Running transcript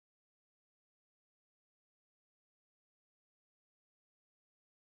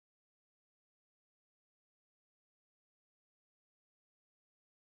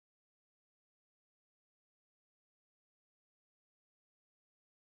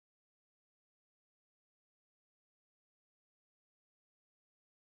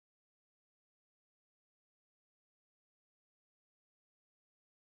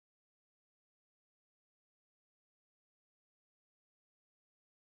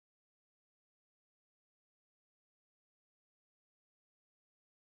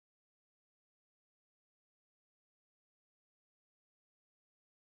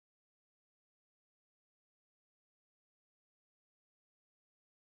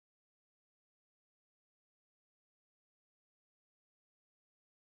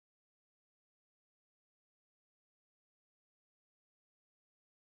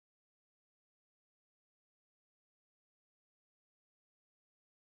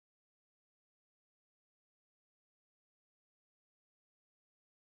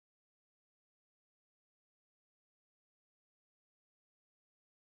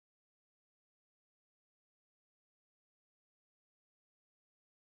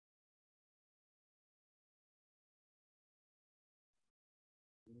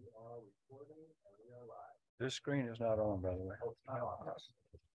This screen is not on, by the way.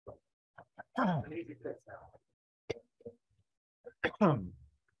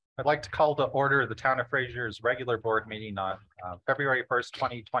 I'd like to call to order the Town of Fraser's regular board meeting on February 1st,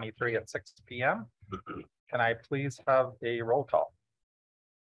 2023 at 6 p.m. Can I please have a roll call?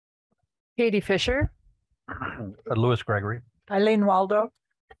 Katie Fisher, Louis Gregory. Eileen Waldo,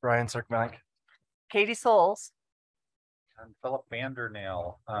 Brian Cirkmack. Katie Souls. And Philip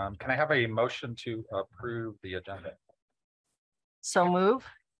Vandernail. Can I have a motion to approve the agenda? So move.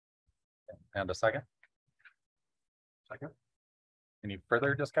 And a second? Second. Any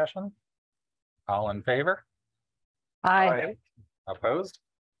further discussion? All in favor? Aye. Opposed?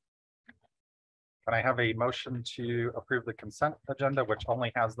 Can I have a motion to approve the consent agenda, which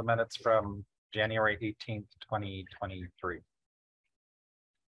only has the minutes from January 18th, 2023?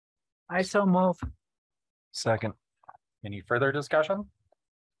 I so move. Second. Any further discussion?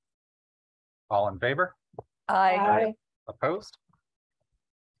 All in favor? Aye. Opposed?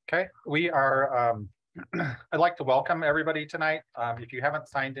 Okay, we are, I'd like to welcome everybody tonight. If you haven't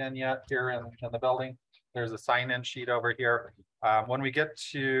signed in yet here in the building, there's a sign-in sheet over here. When we get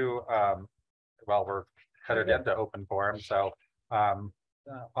to, well, we're headed into open forum. So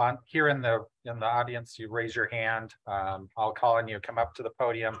on here in the audience, you raise your hand. I'll call on you, come up to the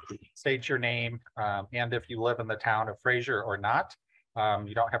podium, state your name, and if you live in the town of Fraser or not.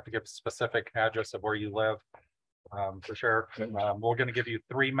 You don't have to give a specific address of where you live. For sure. We're going to give you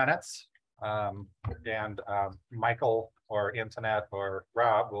 3 minutes, and Michael or Antoinette or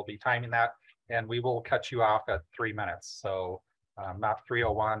Rob will be timing that, and we will cut you off at 3 minutes. So not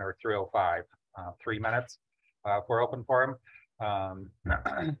 3:01 or 3:05, 3 minutes for open forum.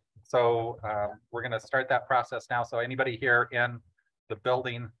 So we're going to start that process now. So anybody here in the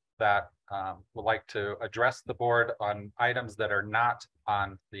building that would like to address the board on items that are not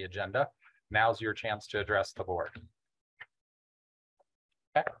on the agenda, now's your chance to address the board.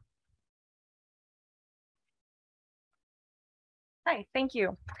 Okay. Hi, thank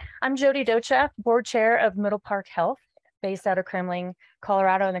you. I'm Jody Dochak, board chair of Middle Park Health, based out of Kremling,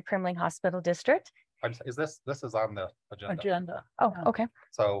 Colorado, in the Kremling Hospital District. Is this is on the agenda? Oh, okay.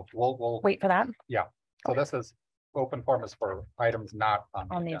 So we'll Wait for that. Yeah. So Okay. this is open forum is for items not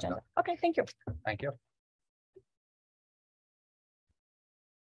on The agenda. Okay, thank you. Thank you.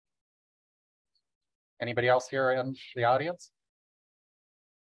 Anybody else here in the audience?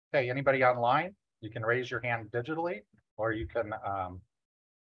 Okay, anybody online? You can raise your hand digitally, or you can,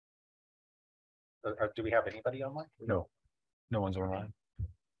 do we have anybody online? No, no one's online.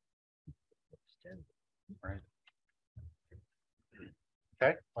 Right.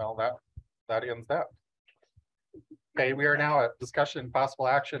 Okay, well, that ends that. Okay, we are now at discussion, possible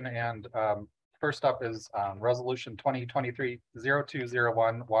action, and first up is resolution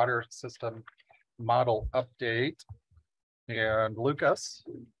 2023-0201 water system model update. And Lucas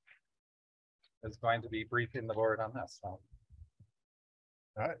is going to be briefing the board on this. So.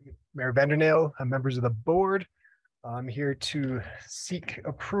 Mayor Vandernail, members of the board, I'm here to seek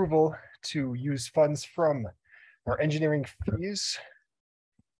approval to use funds from our engineering fees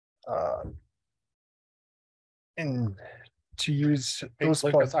and to use those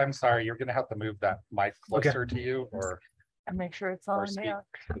Lucas, funds. I'm sorry, you're gonna have to move that mic closer to you, or And make sure it's on speak. there.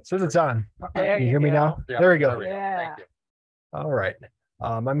 It says it's on. There Can you hear me go. now? Yeah, There we go. Yeah. Thank you. All right.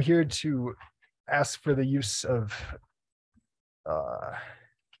 I'm here to ask for the use of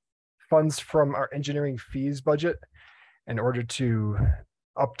funds from our engineering fees budget in order to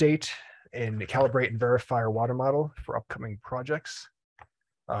update and calibrate and verify our water model for upcoming projects.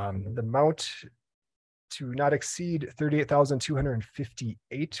 The amount to not exceed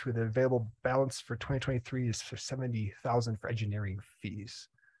 38,258 with an available balance for 2023 is for 70,000 for engineering fees.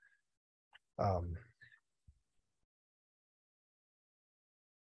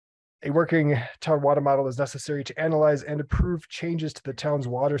 A working town water model is necessary to analyze and approve changes to the town's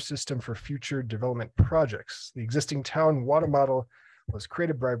water system for future development projects. The existing town water model was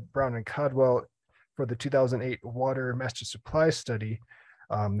created by Brown and Caldwell for the 2008 Water Master Supply Study.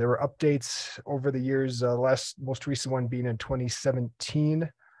 There were updates over the years, most recent one being in 2017.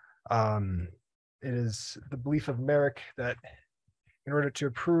 It is the belief of Merrick that in order to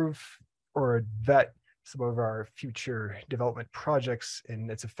approve or vet some of our future development projects and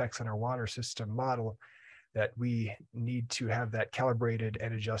its effects on our water system model, that we need to have that calibrated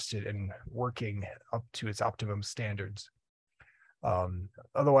and adjusted and working up to its optimum standards.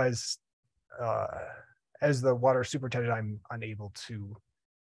 Otherwise, as the water superintendent, I'm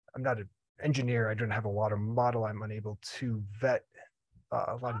not an engineer, I don't have a water model, I'm unable to vet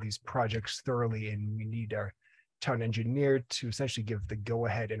a lot of these projects thoroughly, and we need our town engineer to essentially give the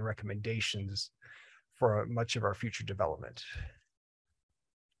go-ahead and recommendations for much of our future development.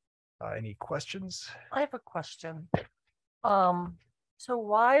 Any questions? I have a question. So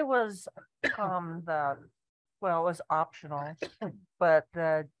why was, well, it was optional, but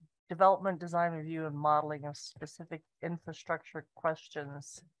the development, design, review and modeling of specific infrastructure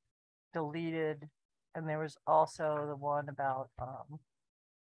questions deleted? And there was also the one about,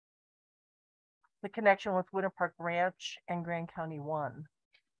 the connection with Winter Park Ranch and Grand County 1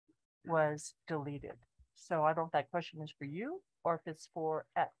 was deleted. So I don't know if that question is for you or if it's for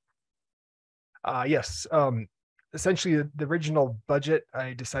Ed. Yes, essentially the original budget,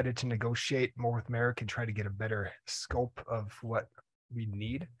 I decided to negotiate more with Merrick and try to get a better scope of what we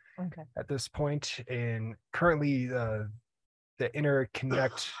need Okay. at this point. And currently, the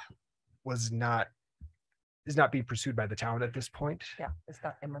interconnect is not being pursued by the town at this point. Yeah, it's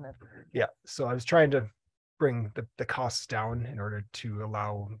not imminent. Yeah, so I was trying to bring the costs down in order to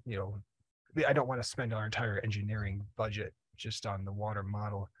allow, I don't want to spend our entire engineering budget just on the water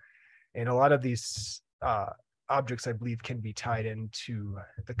model. And a lot of these objects, I believe, can be tied into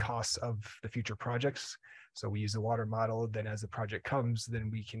the costs of the future projects. So we use the water model, then as the project comes, then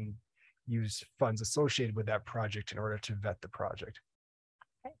we can use funds associated with that project in order to vet the project.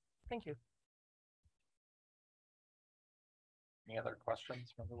 Thank you. Any other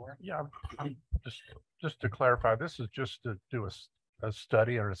questions from the board? Yeah, just to clarify, this is just to do a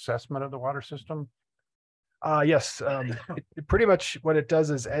study or assessment of the water system. Yes, pretty much what it does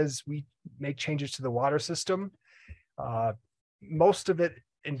is as we make changes to the water system, most of it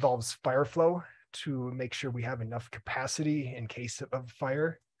involves fire flow to make sure we have enough capacity in case of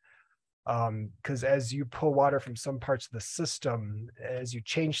fire. Because as you pull water from some parts of the system, as you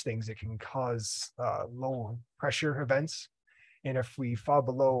change things, it can cause low pressure events. And if we fall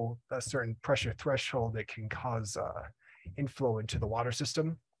below a certain pressure threshold, it can cause inflow into the water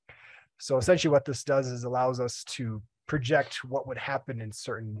system. So essentially what this does is allows us to project what would happen in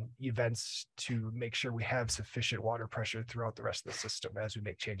certain events to make sure we have sufficient water pressure throughout the rest of the system as we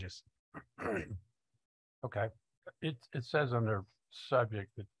make changes. Okay, it says under subject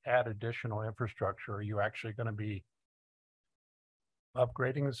that add additional infrastructure. Are you actually going to be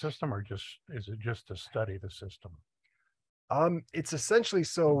upgrading the system, or is it just to study the system? It's essentially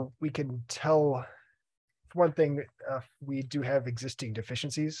so we can tell, for one thing, we do have existing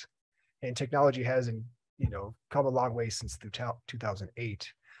deficiencies, and technology has, come a long way since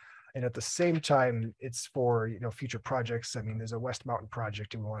 2008. And at the same time, it's for, future projects. I mean, there's a West Mountain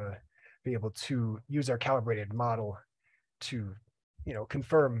project, and we want to be able to use our calibrated model to,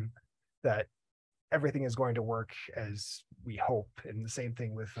 confirm that everything is going to work as we hope. And the same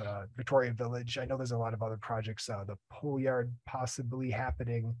thing with Victoria Village. I know there's a lot of other projects, the pole yard possibly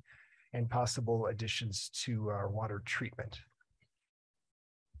happening, and possible additions to our water treatment.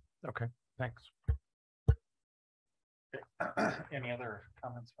 Okay, thanks. Any other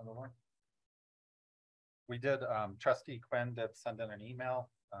comments from the board? We did, trustee Quinn did send in an email,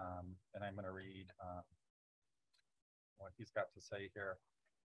 and I'm going to read what he's got to say here.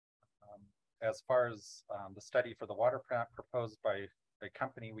 As far as the study for the water plant proposed by the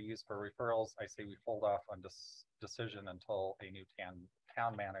company we use for referrals, I say we hold off on this decision until a new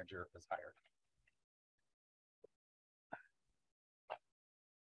town manager is hired.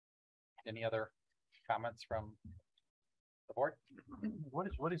 Any other comments from the board?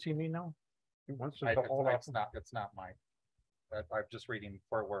 What does he mean now? He wants to I- hold off. It's not mine. I'm just reading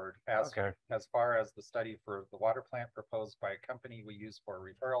per word. As Okay, as far as the study for the water plant proposed by a company we use for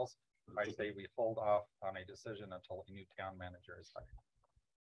referrals, I say we hold off on a decision until a new town manager is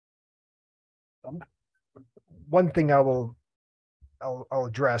hired. One thing I'll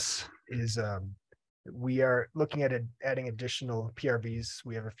address is we are looking at adding additional PRVs.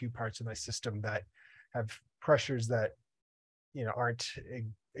 We have a few parts of my system that have pressures that aren't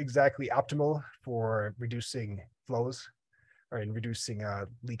exactly optimal for reducing flows or in reducing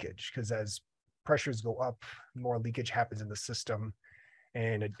leakage, because as pressures go up, more leakage happens in the system.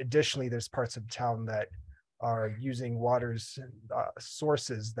 And additionally, there's parts of town that are using water's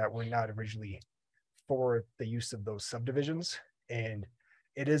sources that were not originally for the use of those subdivisions. And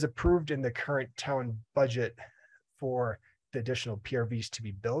it is approved in the current town budget for the additional PRVs to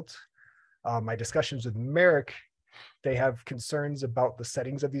be built. My discussions with Merrick, they have concerns about the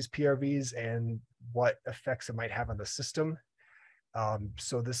settings of these PRVs and what effects it might have on the system.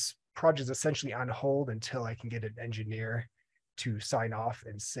 So this project is essentially on hold until I can get an engineer to sign off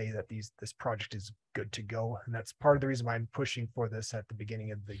and say that this project is good to go. And that's part of the reason why I'm pushing for this at the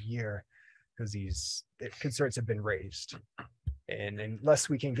beginning of the year, because these concerns have been raised. And unless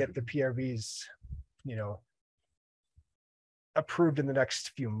we can get the PRVs, approved in the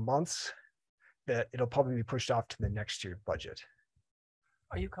next few months, that it'll probably be pushed off to the next year budget.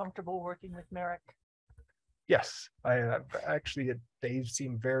 Are you comfortable working with Merrick? Yes, I actually, they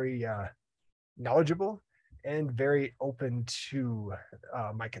seem very knowledgeable and very open to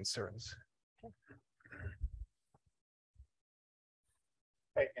my concerns.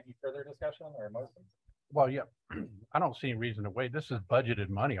 Okay, any further discussion or motions? Well, yeah, I don't see any reason to wait. This is budgeted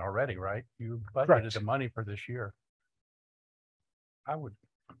money already, right? You budgeted Correct. the money for this year. I would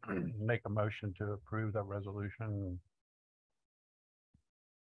make a motion to approve that resolution.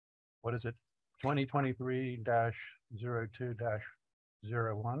 What is it?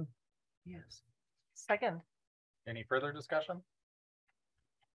 2023-02-01. Yes. Second. Any further discussion?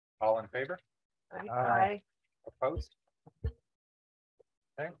 All in favor? Aye. Opposed?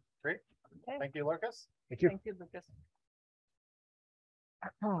 Okay, great. Okay. Thank you, Lucas. Thank you. Thank you, Lucas.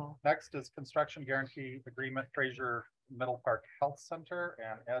 Next is construction guarantee agreement, Fraser Middle Park Health Center,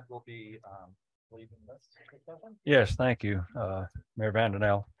 and Ed will be leading this discussion. Yes, thank you, Mayor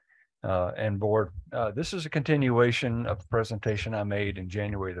Vandenel and board. This is a continuation of the presentation I made in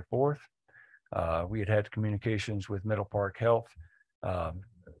January the 4th. We had communications with Middle Park Health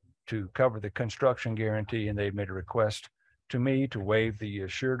to cover the construction guarantee, and they made a request to me to waive the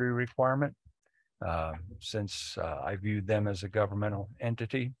surety requirement since I viewed them as a governmental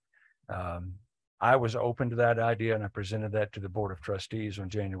entity. I was open to that idea, and I presented that to the Board of Trustees on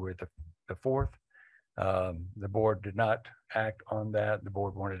January the 4th. The board did not act on that. The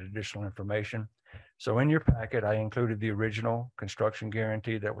board wanted additional information. So in your packet, I included the original construction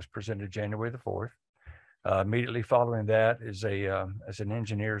guarantee that was presented January the 4th. Immediately following that is as an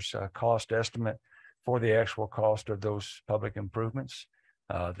engineer's cost estimate for the actual cost of those public improvements.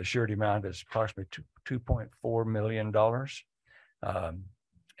 The surety amount is approximately $2.4 million.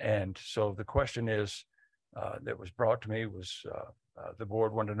 And so the question is that was brought to me was the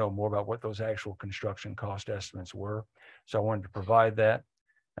board wanted to know more about what those actual construction cost estimates were. So I wanted to provide that.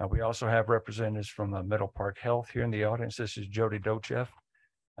 We also have representatives from Middle Park Health here in the audience. This is Jody Dochev.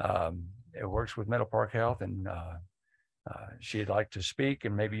 It works with Middle Park Health, and she'd like to speak,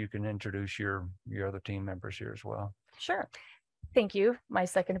 and maybe you can introduce your other team members here as well. Sure. Thank you. My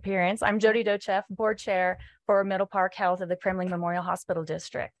second appearance. I'm Jody Dochev, board chair for Middle Park Health of the Kremling Memorial Hospital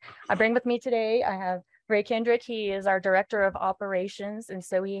District. I bring with me today, I have Ray Kendrick. He is our director of operations, and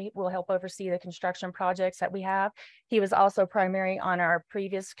so he will help oversee the construction projects that we have. He was also primary on our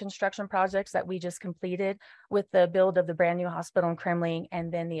previous construction projects that we just completed with the build of the brand new hospital in Kremling,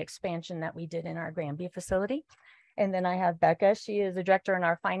 and then the expansion that we did in our Granby facility. And then I have Becca. She is a director in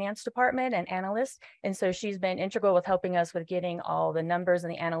our finance department and analyst. And so she's been integral with helping us with getting all the numbers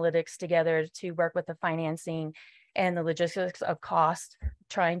and the analytics together to work with the financing and the logistics of cost,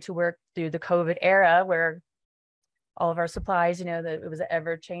 trying to work through the COVID era where all of our supplies, you know, that it was an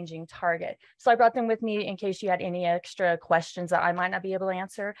ever-changing target. So I brought them with me in case you had any extra questions that I might not be able to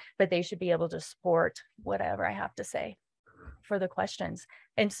answer, but they should be able to support whatever I have to say for the questions.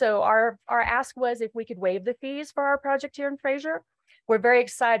 And so our ask was if we could waive the fees for our project here in Fraser. We're very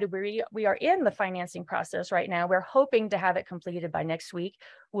excited. We are in the financing process right now. We're hoping to have it completed by next week.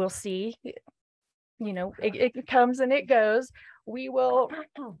 We'll see. You know, it comes and it goes. We will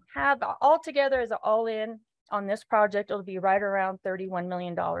have all together as an all-in on this project. It'll be right around $31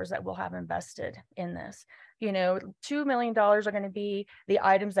 million that we'll have invested in this. You know, $2 million are going to be the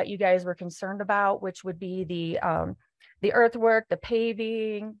items that you guys were concerned about, which would be the earthwork, the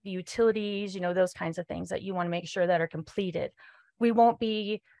paving, the utilities, you know, those kinds of things that you want to make sure that are completed. We won't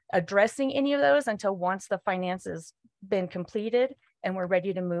be addressing any of those until once the finance has been completed and we're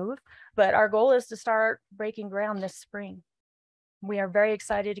ready to move. But our goal is to start breaking ground this spring. We are very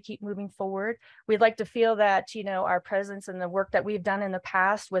excited to keep moving forward. We'd like to feel that, you know, our presence and the work that we've done in the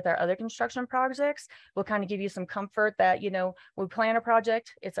past with our other construction projects will kind of give you some comfort that, you know, we plan a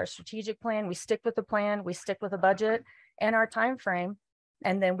project, it's our strategic plan, we stick with the plan, we stick with the budget and our time frame.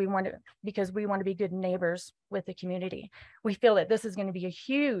 And then we want to, because we want to be good neighbors with the community. We feel that this is going to be a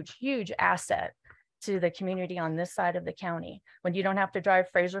huge, huge asset to the community on this side of the county. When you don't have to drive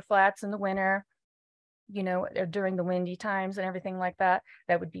Fraser Flats in the winter, you know, during the windy times and everything like that,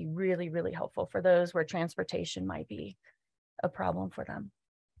 that would be really, really helpful for those where transportation might be a problem for them.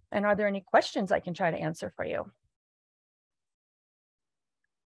 And are there any questions I can try to answer for you?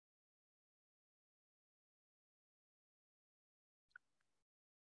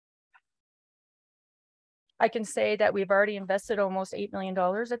 I can say that we've already invested almost $8 million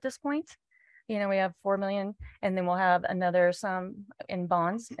at this point. You know, we have 4 million, and then we'll have another some in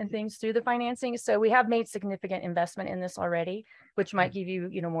bonds and things through the financing. So we have made significant investment in this already, which might give you,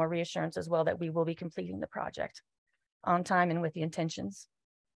 you know, more reassurance as well that we will be completing the project. on time and with the intentions,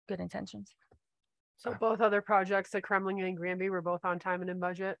 good intentions. So both other projects, the Kremling and Granby, were both on time and in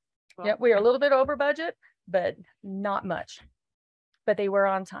budget? Well, Yep, we are a little bit over budget, but not much. But they were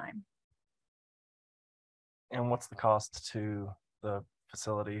on time. And what's the cost to the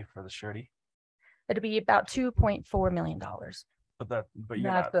facility for the surety? It'll be about $2.4 million. But you're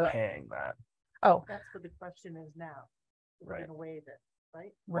Not not the- paying that, Oh, That's what the question is now. We're right? gonna waive it,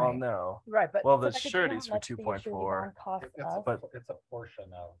 right? Well, right. no. Right, but. Well, the Rebecca, do you know surety's how for much the 2.4. surety bond costs us? But- It's a portion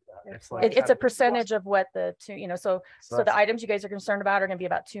of that. It's like, It's a percentage of what the two, so the that's- items you guys are concerned about are gonna be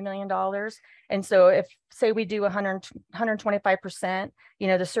about $2 million. And so if, say we do 125%,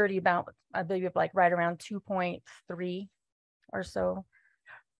 the surety amount, I believe like right around 2.3 or so.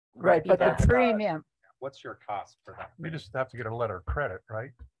 Right, be but the that. premium, What's your cost for that? We just have to get a letter of credit, right?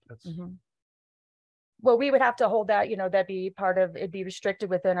 That's, Mhm. Well, we would have to hold that, that'd be part of, it'd be restricted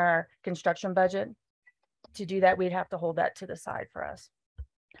within our construction budget. To do that, we'd have to hold that to the side for us.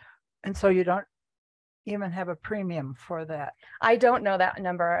 and so you don't even have a premium for that. I don't know that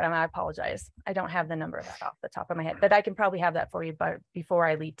number and I apologize. I don't have the number of that off the top of my head, but I can probably have that for you before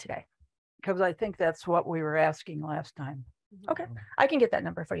I leave today. Because I think that's what we were asking last time. Okay, I can get that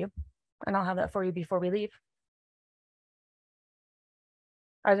number for you and I'll have that for you before we leave.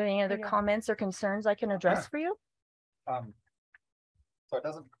 Are there any other Okay. comments or concerns I can address for you? So it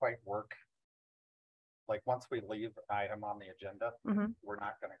doesn't quite work. Like, once we leave an item on the agenda, Mhm. we're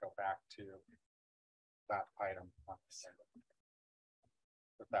not gonna go back to that item on the agenda.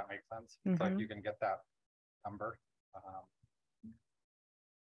 If that makes sense. So if Mhm. you can get that number,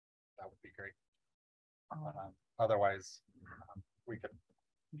 that would be great. Otherwise, we could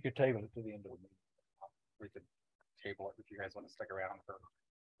You could table it to the end of the meeting. we could table it if you guys want to stick around for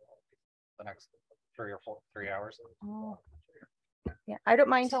the next 3 hours. Yeah, I don't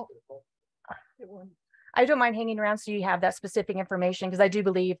mind. I don't mind hanging around so you have that specific information because I do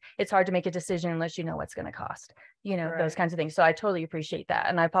believe it's hard to make a decision unless you know what's going to cost, those Right. kinds of things. So I totally appreciate that.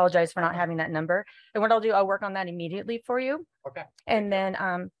 And I apologize for not having that number. And what I'll do, I'll work on that immediately for you. Okay. And then,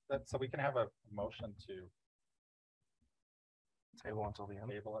 So we can have a motion to Table until the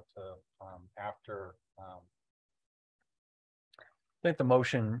end. table it to after. I think the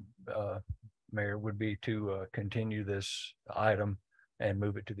motion, Mayor, would be to continue this item and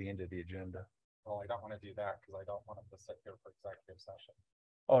move it to the end of the agenda. Well, I don't want to do that because I don't want them to sit here for executive session.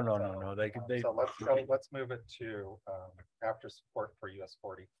 Oh, no, they could, So let's move it to after support for US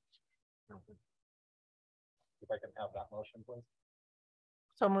 40. If I can have that motion, please.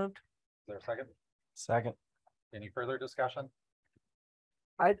 So moved. Is there a second? Second. Any further discussion?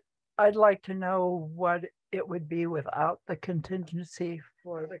 I'd like to know what it would be without the contingency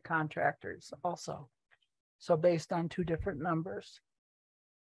for the contractors also. So based on two different numbers.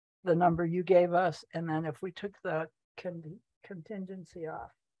 The number you gave us, and then if we took the contingency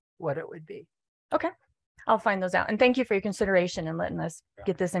off, what it would be. I'll find those out. And thank you for your consideration and letting us Yeah.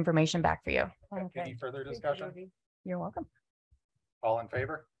 get this information back for you. Any further discussion? You're welcome. All in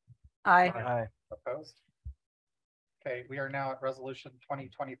favor? Aye. Opposed? Okay, we are now at resolution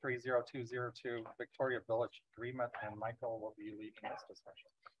 2023-0202 Victoria Village Agreement, and Michael will be leading this discussion.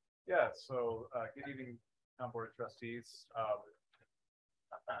 Yeah, so good evening, town board of trustees.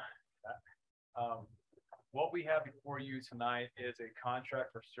 What we have before you tonight is a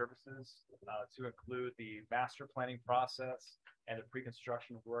contract for services to include the master planning process and the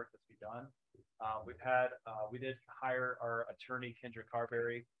pre-construction work that's be done. We did hire our attorney, Kendra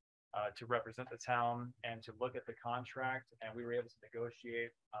Carberry, to represent the town and to look at the contract, and we were able to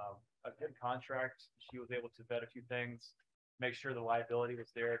negotiate a good contract. She was able to vet a few things, make sure the liability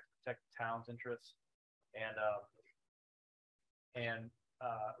was there to protect the town's interests, and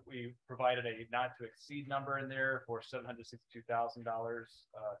we provided a not to exceed number in there for $762,000,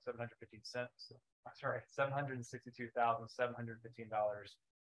 $762,715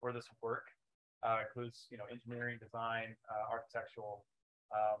 for this work. Includes, engineering, design, architectural,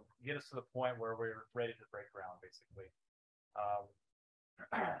 get us to the point where we're ready to break ground, basically.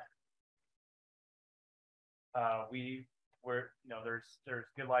 There's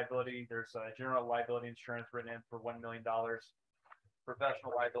good liability. There's general liability insurance written in for $1 million.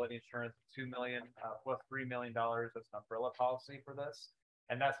 Professional liability insurance, $2 million, plus $3 million as an umbrella policy for this.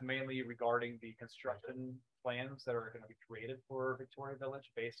 And that's mainly regarding the construction plans that are going to be created for Victoria Village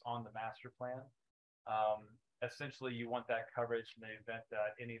based on the master plan. Essentially, you want that coverage in the event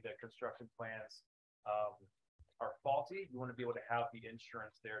that any of the construction plans are faulty. You want to be able to have the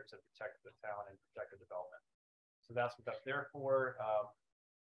insurance there to protect the town and protect the development. So that's what that's there for.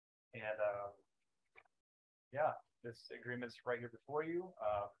 Yeah, this agreement is right here before you.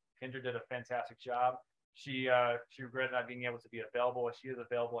 Kendra did a fantastic job. She regretted not being able to be available. She is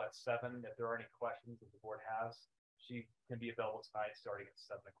available at 7. If there are any questions that the board has, she can be available tonight starting at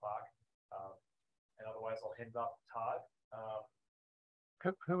 7 o'clock. And otherwise, I'll hand it off to Todd.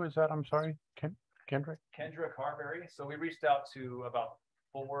 Who is that? I'm sorry, Kendrick? Kendra Carberry. So we reached out to about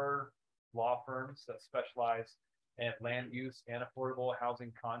 4 law firms that specialize in land use and affordable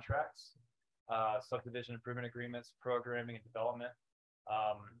housing contracts, subdivision improvement agreements, programming and development.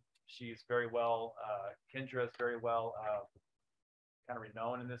 She's very well, Kendra is very well kind of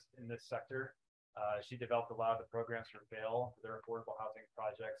renowned in this sector. She developed a lot of the programs for Vail, their affordable housing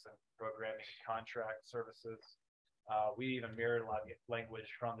projects and programming and contract services. We even mirrored a lot of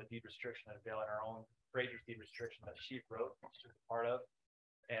language from the deed restriction at Vail and our own Fraser's deed restriction that she wrote, she was a part of.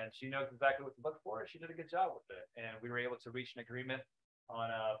 And she knows exactly what to look for. She did a good job with it. And we were able to reach an agreement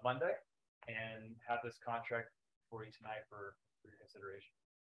on Monday and have this contract for you tonight for your consideration.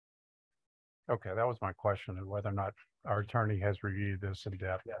 Okay, that was my question, of whether or not our attorney has reviewed this in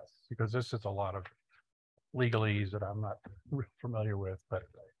depth. Yes. Because this is a lot of legalese that I'm not familiar with, but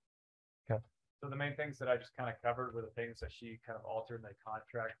So the main things that I just kind of covered were the things that she kind of altered in the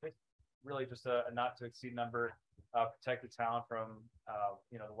contract. It's really just a not to exceed number, protect the town from,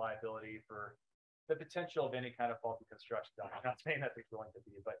 the liability for the potential of any kind of faulty construction done. I'm not saying that there's going to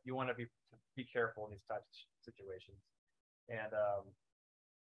be, but you want to be careful in these types of situations. And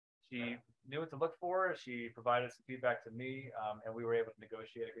she knew what to look for. She provided some feedback to me, and we were able to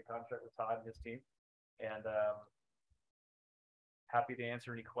negotiate a good contract with Todd and his team. And happy to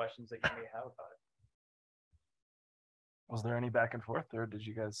answer any questions that you may have about it. Was there any back and forth, or did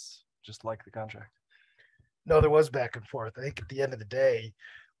you guys just like the contract? No, there was back and forth. I think at the end of the day,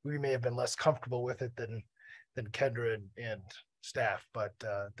 we may have been less comfortable with it than Kendra and staff, but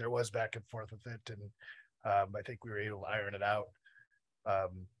there was back and forth with it, and I think we were able to iron it out.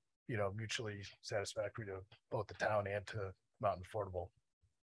 Mutually satisfactory to both the town and to Mountain Affordable.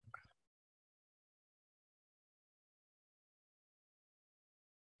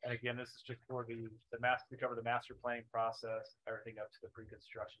 And again, this is just for the master to cover the master planning process, everything up to the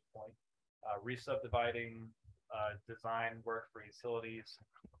pre-construction point. Re-subdividing, design work for utilities,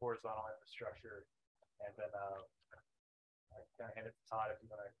 horizontal infrastructure, and then I kind of hand it to Todd if you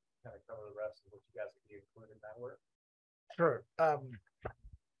want to kind of cover the rest of what you guys would be included in that work. Sure.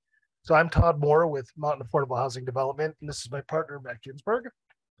 So I'm Todd Moore with Mountain Affordable Housing Development, and this is my partner, Matt Ginsberg.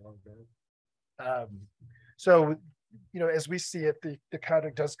 As we see it, the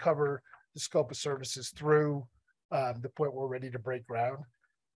contract does cover the scope of services through the point we're ready to break ground.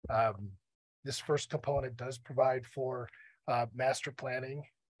 This first component does provide for master planning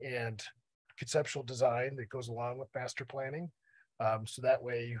and conceptual design that goes along with master planning. So that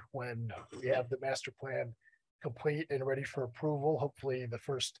way, when we have the master plan complete and ready for approval, hopefully the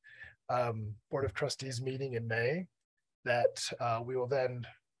first Board of Trustees meeting in May, that we will then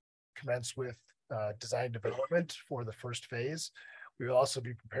commence with design development for the first phase. We will also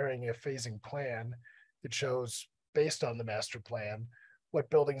be preparing a phasing plan that shows, based on the master plan, what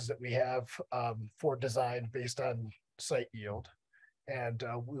buildings that we have for design based on site yield. And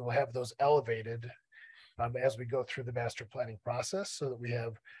we will have those elevated as we go through the master planning process, so that we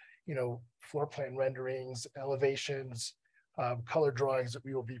have, floor plan renderings, elevations, color drawings that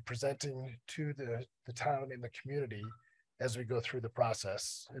we will be presenting to the town and the community as we go through the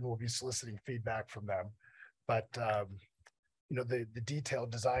process, and we'll be soliciting feedback from them. But the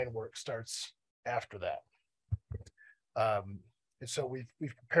detailed design work starts after that. And so we've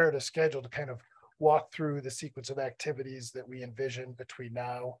prepared a schedule to kind of walk through the sequence of activities that we envision between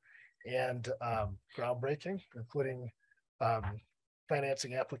now and groundbreaking, including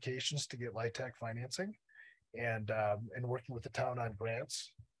financing applications to get LIHTC financing, and working with the town on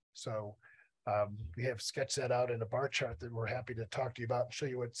grants. So we have sketched that out in a bar chart that we're happy to talk to you about and show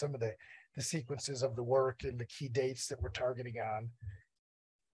you what some of the sequences of the work and the key dates that we're targeting on.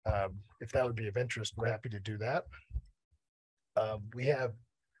 If that would be of interest, we're happy to do that.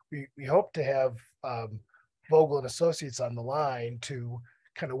 We hope to have Vogel and Associates on the line to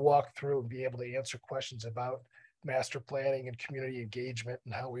kind of walk through and be able to answer questions about master planning and community engagement,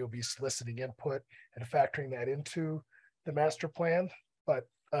 and how we will be soliciting input and factoring that into the master plan. But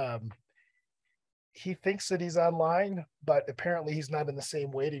he thinks that he's online, but apparently he's not in the same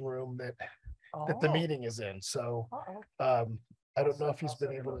waiting room that the meeting is in. So I don't know if he's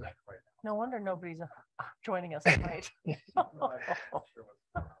been able to. No wonder nobody's joining us tonight.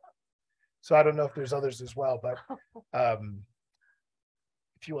 So I don't know if there's others as well, but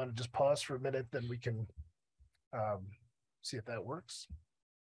if you want to just pause for a minute, then we can see if that works.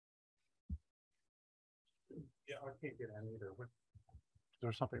 Yeah, I can't get in either. Is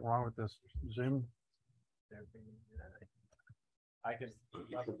there something wrong with this Zoom I can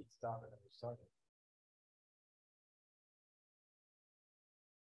stop it.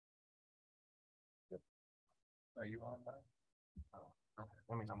 Are you on that?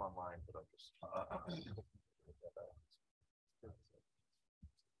 I mean, I'm online, but I'm just.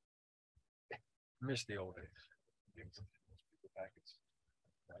 Miss the old days.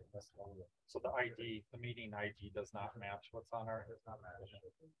 So the ID, the meeting ID does not match what's on our.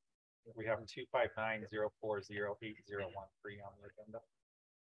 We have 259-040-8013 on the agenda.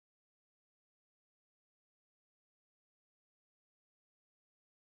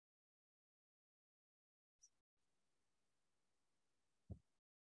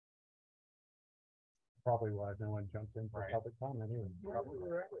 Probably why no one jumped in for Right. public comment anyway.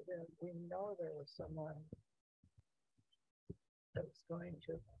 We know there was someone that was going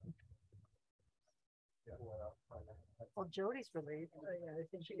to. Well, Jody's relieved. I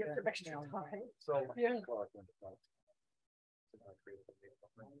think she gets some extra time. So. Yeah.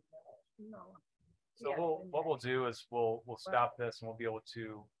 No. So what we'll do is we'll stop this and we'll be able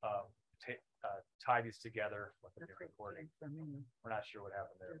to tie these together with the recording. We're not sure what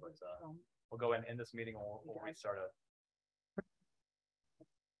happened there, but we'll go in this meeting and we'll restart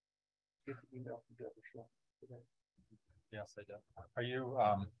it. Yes, I do. Are you,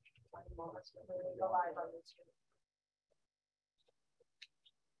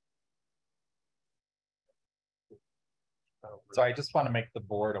 so I just want to make the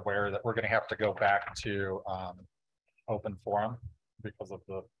board aware that we're going to have to go back to open forum because of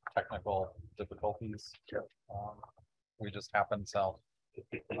the technical difficulties. We just happened, so.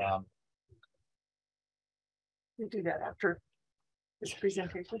 We do that after this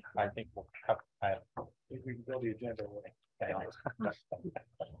presentation. I think we'll have, we can build the agenda.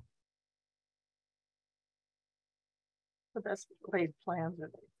 The best laid plans are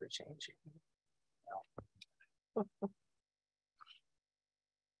made for changing.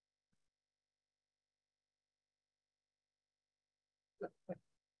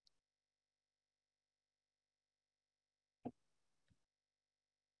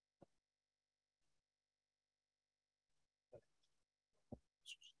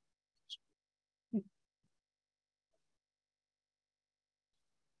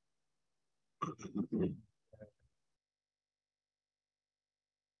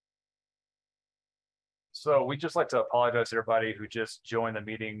 So we'd just like to apologize to everybody who just joined the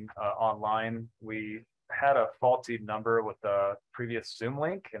meeting online. We had a faulty number with the previous Zoom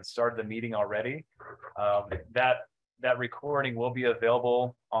link and started the meeting already. That recording will be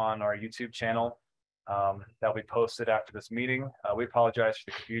available on our YouTube channel. That'll be posted after this meeting. We apologize for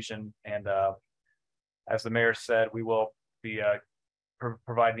the confusion, and as the mayor said, we will be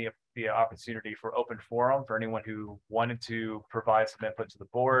providing the opportunity for open forum for anyone who wanted to provide some input to the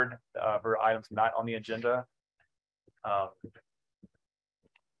board for items not on the agenda.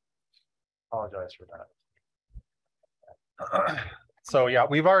 Apologize for that. So yeah,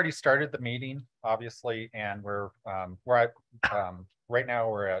 we've already started the meeting, obviously, and we're at right now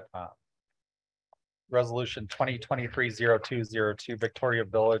we're at resolution 2023-0202 Victoria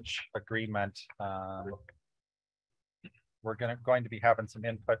Village Agreement. We're going to be having some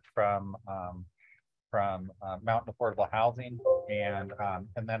input from Mountain Affordable Housing, and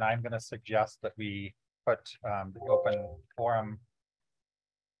then I'm going to suggest that we put the open forum.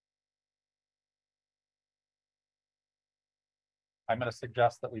 I'm going to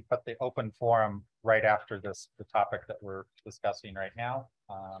suggest that we put the open forum right after the topic that we're discussing right now.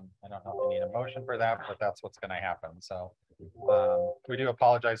 I don't know if we need a motion for that, but that's what's going to happen. So we do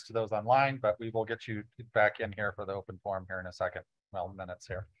apologize to those online, but we will get you back in here for the open forum here in a second. Well, minutes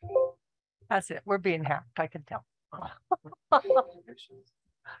here. That's it. We're being hacked. I can tell.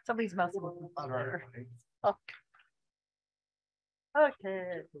 Somebody's messing with the monitor. Okay.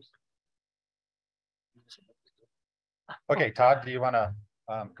 Okay, Todd, do you want to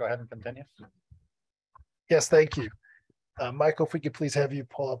go ahead and continue? Yes, thank you. Michael, if we could please have you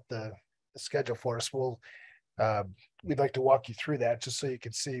pull up the schedule for us. We'd like to walk you through that just so you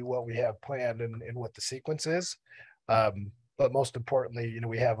can see what we have planned and what the sequence is. But most importantly,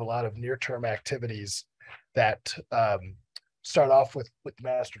 we have a lot of near-term activities that start off with the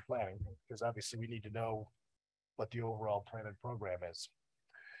master planning, because obviously we need to know what the overall plan and program is.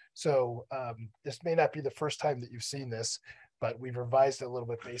 So this may not be the first time that you've seen this, but we've revised it a little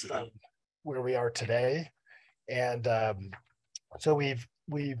bit based on where we are today. And so we've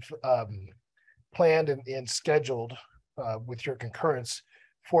planned and scheduled with your concurrence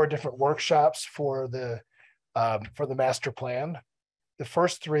 4 different workshops for the master plan. The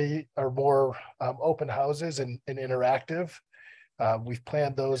first 3 are more open houses and interactive. We've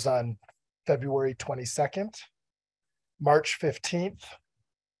planned those on February 22nd, March 15th,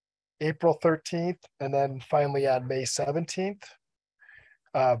 April 13th, and then finally on May 17th.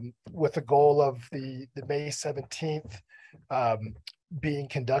 With the goal of the May 17th being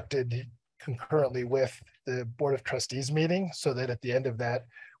conducted concurrently with the Board of Trustees meeting, so that at the end of that,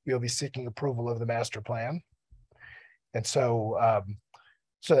 we'll be seeking approval of the master plan. And so,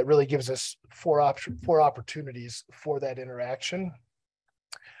 so that really gives us four opportunities for that interaction.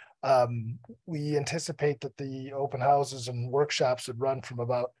 We anticipate that the open houses and workshops would run from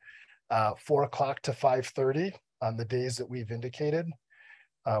about 4 o'clock to 5:30 on the days that we've indicated.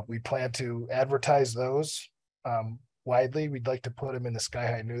 We plan to advertise those widely. We'd like to put them in the Sky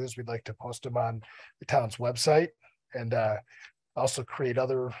High News. We'd like to post them on the town's website and also create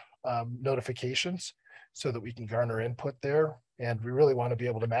other notifications so that we can garner input there. And we really want to be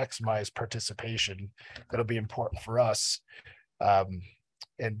able to maximize participation. That'll be important for us.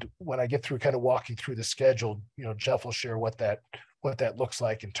 And when I get through kind of walking through the schedule, you know, Jeff will share what that looks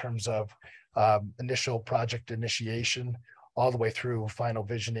like in terms of initial project initiation, all the way through final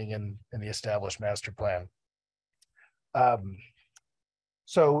visioning and the established master plan.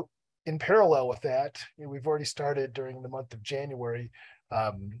 So in parallel with that, you know, we've already started during the month of January,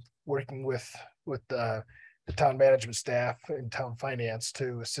 working with the town management staff and town finance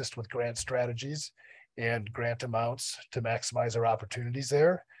to assist with grant strategies and grant amounts to maximize our opportunities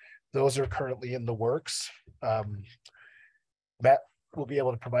there. Those are currently in the works. Matt will be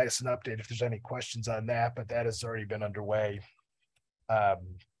able to provide us an update if there's any questions on that, but that has already been underway. I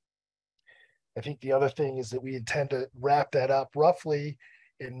think the other thing is that we intend to wrap that up roughly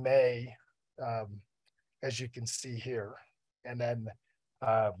in May, as you can see here. And then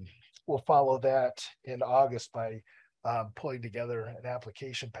we'll follow that in August by pulling together an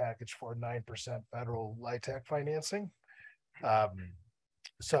application package for 9% federal LIHTC financing.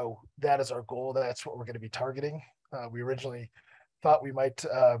 So that is our goal. That's what we're going to be targeting. We originally thought we might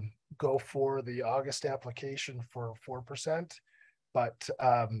go for the August application for 4%, but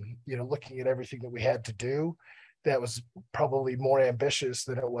you know, looking at everything that we had to do, that was probably more ambitious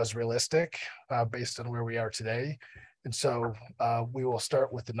than it was realistic based on where we are today. And so we will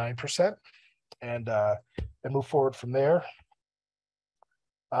start with the 9% and move forward from there.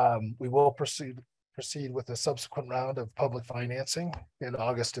 We will proceed with a subsequent round of public financing in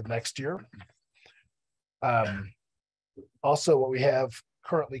August of next year. Also, what we have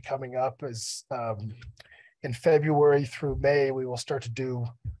currently coming up is in February through May, we will start to do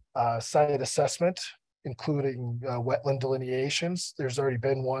site assessment, including wetland delineations. There's already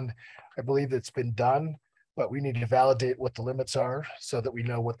been one, I believe, that's been done, but we need to validate what the limits are so that we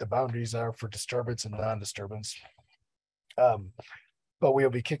know what the boundaries are for disturbance and non-disturbance. But we'll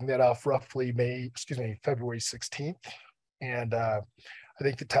be kicking that off roughly February 16th. And I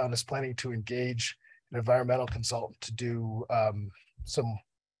think the town is planning to engage an environmental consultant to do some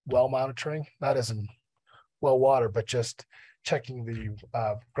well monitoring, not as in well water, but just checking the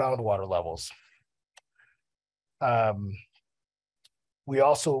groundwater levels. We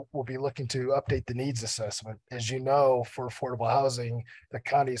also will be looking to update the needs assessment. As you know, for affordable housing, the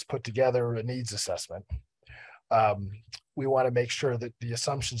county has put together a needs assessment. We want to make sure that the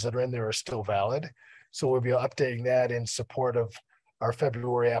assumptions that are in there are still valid. So we'll be updating that in support of our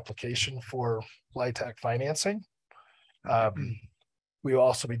February application for LIHTC financing. We will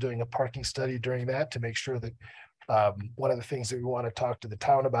also be doing a parking study during that to make sure that one of the things that we want to talk to the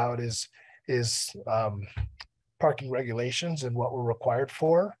town about is parking regulations and what we're required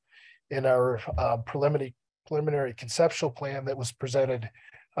for. In our preliminary conceptual plan that was presented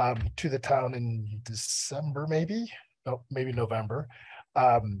to the town in December, maybe November.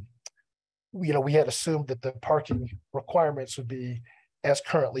 You know, we had assumed that the parking requirements would be as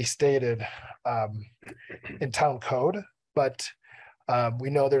currently stated in town code, but we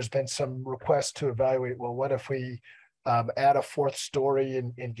know there's been some requests to evaluate, well, what if we add a fourth story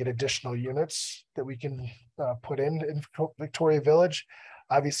and get additional units that we can put in Victoria Village?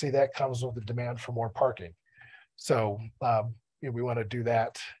 Obviously, that comes with the demand for more parking. So you know, we want to do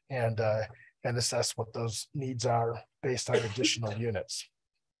that and assess what those needs are based on additional units.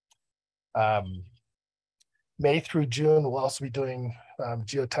 May through June, we'll also be doing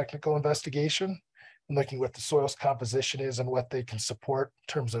geotechnical investigation and looking what the soils composition is and what they can support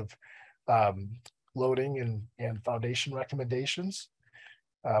in terms of loading and foundation recommendations.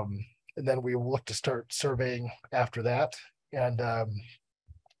 And then we will look to start surveying after that and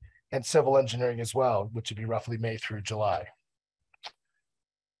civil engineering as well, which would be roughly May through July.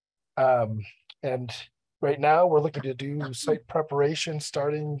 And right now we're looking to do site preparation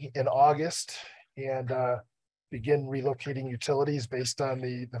starting in August and begin relocating utilities based on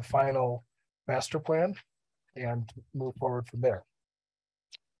the final master plan and move forward from there.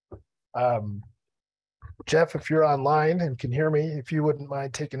 Jeff, if you're online and can hear me, if you wouldn't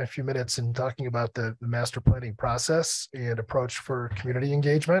mind taking a few minutes and talking about the master planning process and approach for community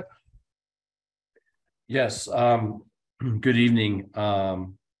engagement. Yes, good evening,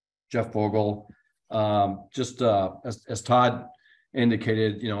 Jeff Vogel. Just as Todd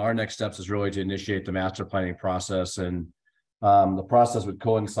indicated, our next steps is really to initiate the master planning process, and the process would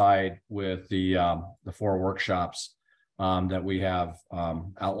coincide with the 4 workshops that we have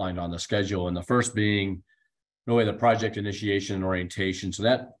outlined on the schedule. And the first being really the project initiation and orientation. So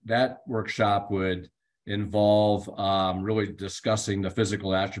that workshop would involve really discussing the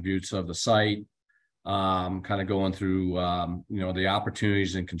physical attributes of the site, kind of going through the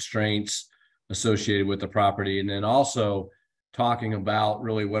opportunities and constraints associated with the property, and then also talking about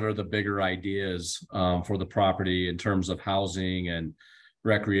really what are the bigger ideas for the property in terms of housing and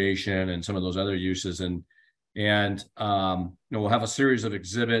recreation and some of those other uses. And we'll have a series of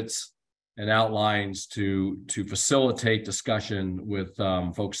exhibits and outlines to facilitate discussion with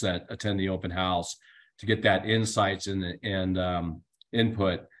folks that attend the open house to get that insights and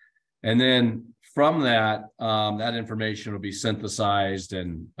input. And then from that, that information will be synthesized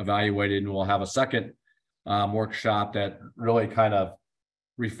and evaluated, and we'll have a second workshop that really kind of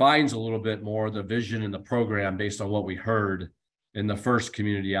refines a little bit more the vision and the program based on what we heard in the first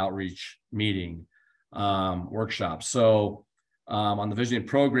community outreach meeting workshop. So on the vision and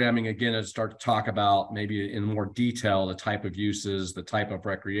programming, again, I'd start to talk about maybe in more detail the type of uses, the type of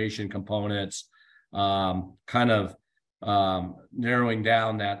recreation components, kind of narrowing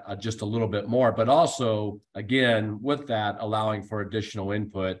down that just a little bit more, but also, again, with that, allowing for additional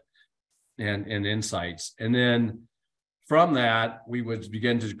input and insights. And then from that, we would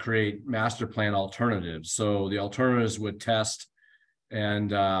begin to create master plan alternatives. So the alternatives would test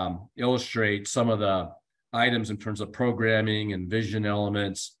and illustrate some of the items in terms of programming and vision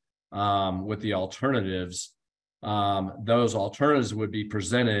elements with the alternatives. Those alternatives would be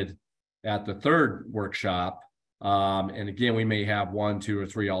presented at the third workshop. And again, we may have 1, 2, or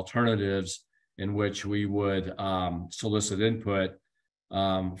 3 alternatives in which we would solicit input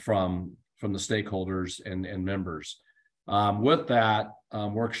from the stakeholders and members. With that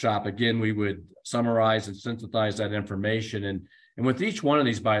workshop, again, we would summarize and synthesize that information. And with each one of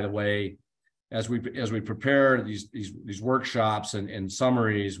these, by the way, as we prepare these workshops and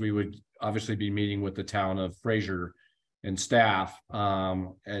summaries, we would obviously be meeting with the town of Fraser and staff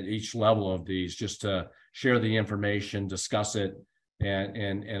at each level of these, just to share the information, discuss it,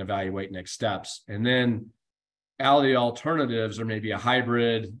 and evaluate next steps. And then out of the alternatives, or maybe a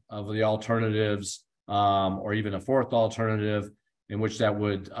hybrid of the alternatives, or even a 4th alternative, in which that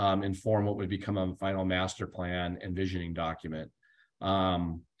would inform what would become a final master plan and visioning document.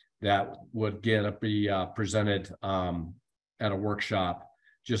 That would again be presented at a workshop,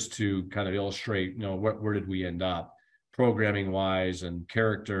 just to kind of illustrate, where did we end up programming wise and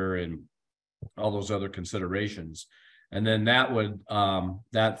character and all those other considerations. And then that would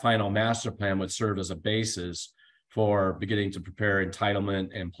that final master plan would serve as a basis for beginning to prepare entitlement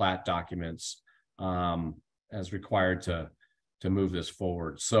and plat documents as required to move this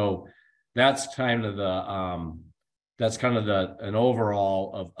forward. So that's kind of an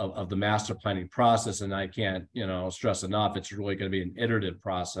overall of the master planning process. And I can't stress enough, it's really going to be an iterative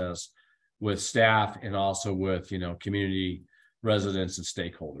process with staff and also with community residents and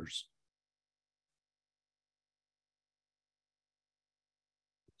stakeholders.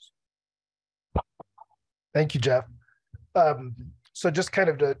 Thank you, Jeff. So just kind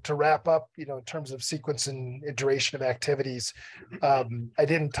of to wrap up, in terms of sequence and duration of activities, I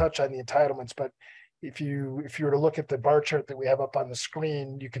didn't touch on the entitlements, but if you were to look at the bar chart that we have up on the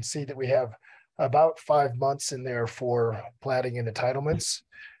screen, you can see that we have about 5 months in there for platting and entitlements.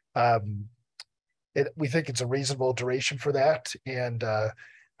 We think it's a reasonable duration for that. And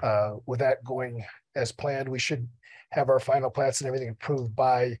with that going as planned, we should have our final plats and everything approved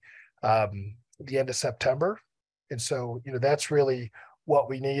by the end of September. And so, that's really what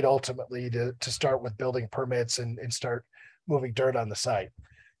we need ultimately to start with building permits and start moving dirt on the site.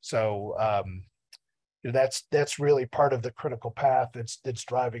 So that's really part of the critical path that's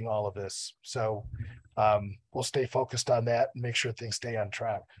driving all of this. So we'll stay focused on that and make sure things stay on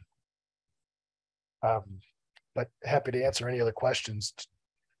track. But happy to answer any other questions.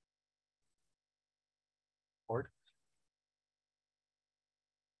 Board?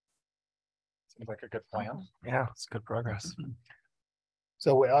 Seems like a good plan. Yeah, it's good progress.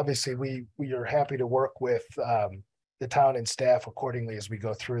 So obviously we are happy to work with the town and staff accordingly as we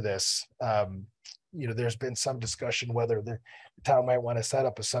go through this. there's been some discussion whether the town might want to set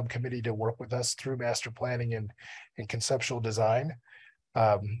up a subcommittee to work with us through master planning and conceptual design.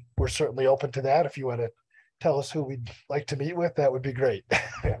 We're certainly open to that. If you want to tell us who we'd like to meet with, that would be great.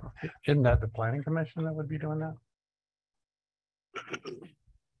 Isn't that the planning commission that would be doing that?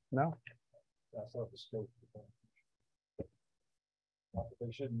 No? That's not the scope.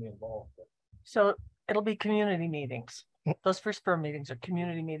 They shouldn't be involved. So it'll be community meetings. Those first firm meetings are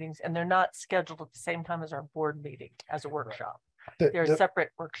community meetings, and they're not scheduled at the same time as our board meeting as a workshop. They're separate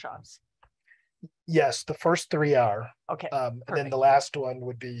workshops. Yes, the first three are. Okay. And then the last one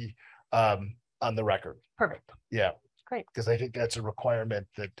would be on the record. Perfect. Yeah. Great. Because I think that's a requirement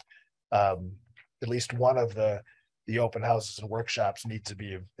that at least one of the open houses and workshops needs to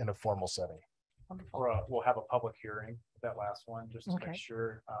be in a formal setting. We'll have a public hearing, that last one, just to Okay. make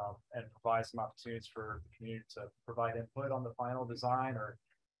sure, and provide some opportunities for the community to provide input on the final design or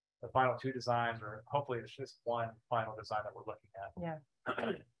the final two designs, or hopefully it's just one final design that we're looking at. Yeah.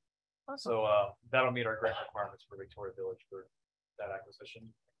 Awesome. So that'll meet our grant requirements for Victoria Village for that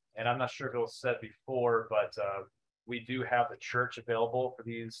acquisition. And I'm not sure if it was said before, but we do have the church available for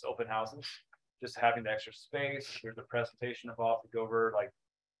these open houses. Just having the extra space, there's a presentation involved to go over, like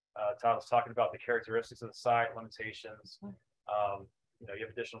Todd was talking about the characteristics of the site, limitations. You have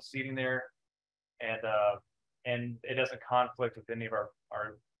additional seating there, and it doesn't conflict with any of our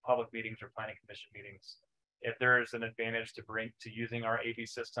public meetings or planning commission meetings. If there's an advantage to using our AV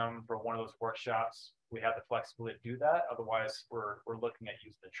system for one of those workshops, we have the flexibility to do that. Otherwise, we're looking at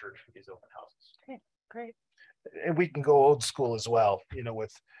using the church for these open houses. Okay, great. And we can go old school as well,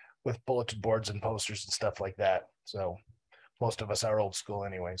 with bulletin boards and posters and stuff like that. So most of us are old school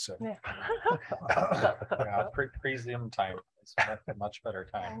anyway, so. Yeah. Yeah, pre-Zoom time. It's a much better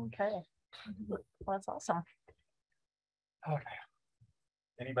time. Okay. Well, that's awesome. Okay.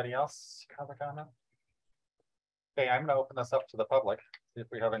 Anybody else have a comment? Okay, I'm gonna open this up to the public. See if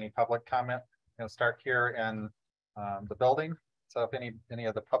we have any public comment. I'm gonna start here in the building. So if any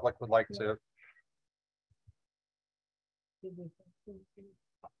of the public would like to.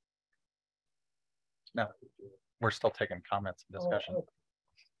 No, we're still taking comments and discussion.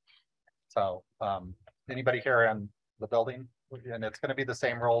 So anybody here in the building, and it's gonna be the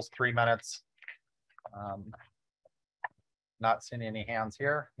same rules, 3 minutes. Not seeing any hands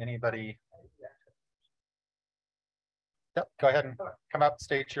here. Anybody? Yep, go ahead and come up,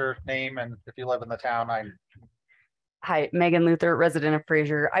 state your name, and if you live in the town, Hi, Megan Luther, resident of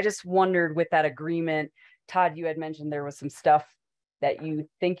Fraser. I just wondered with that agreement, Todd, you had mentioned there was some stuff that you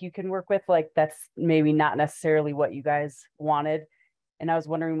think you can work with, like that's maybe not necessarily what you guys wanted. And I was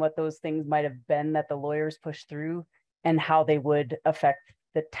wondering what those things might have been that the lawyers pushed through and how they would affect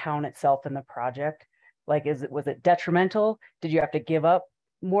the town itself and the project. Like, was it detrimental? Did you have to give up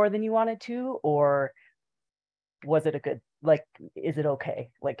more than you wanted to? Or was it a good, like, is it okay?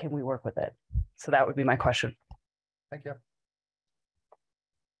 Like, can we work with it? So that would be my question. thank you.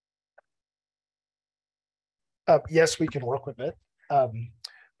 Yes, we can work with it.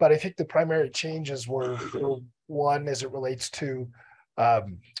 But I think the primary changes were one, as it relates to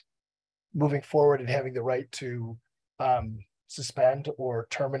moving forward and having the right to suspend or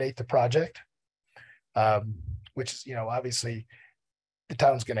terminate the project, which is, obviously the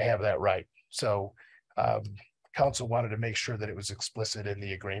town's going to have that right. So council wanted to make sure that it was explicit in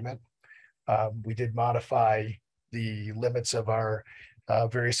the agreement. We did modify the limits of our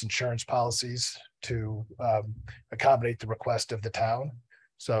various insurance policies to accommodate the request of the town.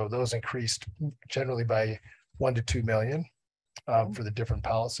 So those increased generally by 1 to 2 million for the different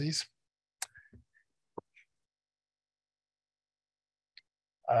policies.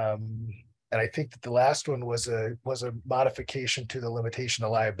 And I think that the last one was a modification to the limitation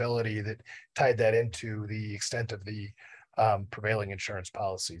of liability that tied that into the extent of the prevailing insurance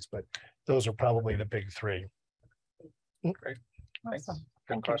policies. But those are probably the big three. Great. Thanks. Awesome.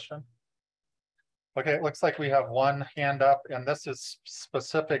 Good Thank you. question. Okay, it looks like we have one hand up, and this is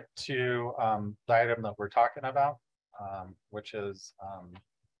specific to the item that we're talking about, which is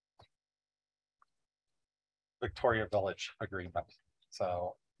Victoria Village agreement.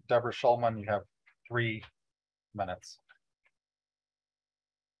 So Deborah Schulman, you have 3 minutes.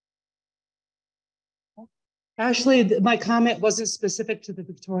 Actually, my comment wasn't specific to the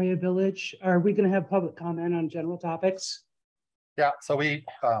Victoria Village. Are we going to have public comment on general topics? Yeah, so we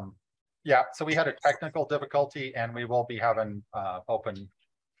had a technical difficulty, and we will be having open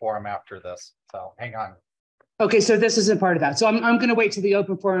forum after this. So hang on. Okay, so this isn't part of that. So I'm going to wait to the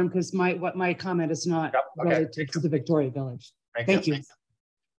open forum because my comment is not related to the Victoria Village. Thank you.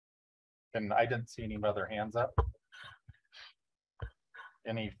 And I didn't see any other hands up.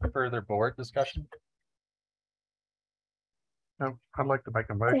 Any further board discussion? No, I'd like to make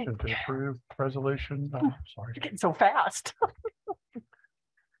a motion to approve resolution. Sorry. You're getting so fast.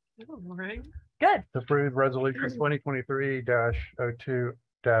 Right. Good. To approve resolution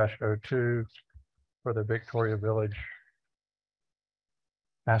 2023-02-02 for the Victoria Village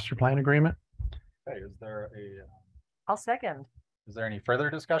master plan agreement. Okay, I'll second. is there any further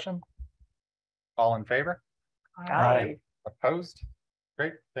discussion? All in favor? Aye. Opposed?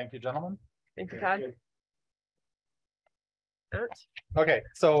 Great, thank you, gentlemen. Thank you, Todd. Okay,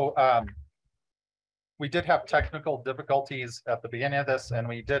 so we did have technical difficulties at the beginning of this, and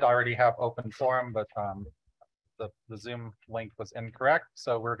we did already have open forum, but the Zoom link was incorrect.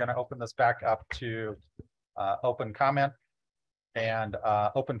 So we're going to open this back up to open comment and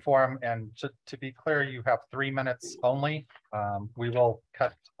open forum. And to be clear, you have 3 minutes only. We will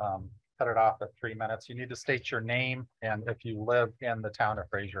cut it off at 3 minutes. You need to state your name and if you live in the town of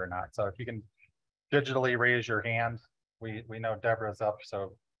Fraser or not. So if you can digitally raise your hand, we know Deborah's up,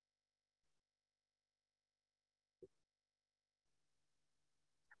 so.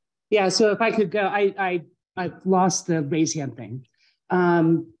 Yeah, so if I could go, I lost the raise hand thing.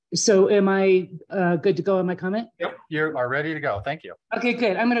 So am I good to go on my comment? Yep, you are ready to go. Thank you. Okay,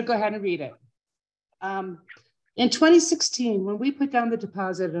 good. I'm going to go ahead and read it. In 2016, when we put down the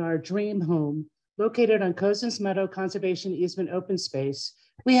deposit in our dream home located on Cozen's Meadow Conservation Easement open space,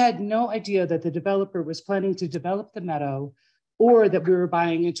 we had no idea that the developer was planning to develop the meadow or that we were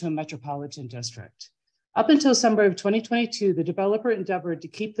buying into a metropolitan district. Up until summer of 2022, the developer endeavored to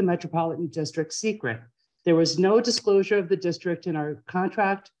keep the metropolitan district secret. There was no disclosure of the district in our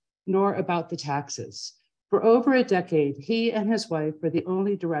contract, nor about the taxes. For over a decade, he and his wife were the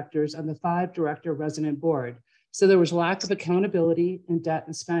only directors on the 5-director resident board. So there was lack of accountability in debt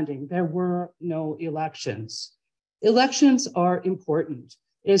and spending. There were no elections. Elections are important.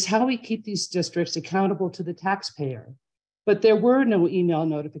 It is how we keep these districts accountable to the taxpayer. But there were no email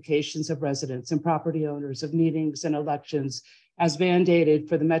notifications of residents and property owners of meetings and elections as mandated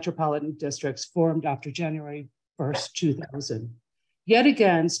for the metropolitan districts formed after January 1st, 2000. Yet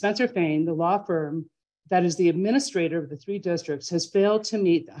again, Spencer Fain, the law firm that is the administrator of the 3 districts, has failed to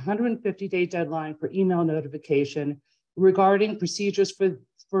meet the 150-day deadline for email notification regarding procedures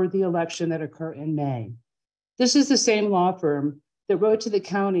for the election that occur in May. This is the same law firm that wrote to the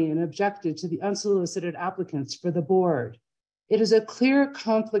county and objected to the unsolicited applicants for the board. It is a clear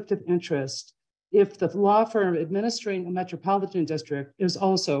conflict of interest if the law firm administering a metropolitan district is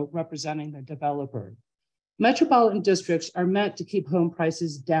also representing the developer. Metropolitan districts are meant to keep home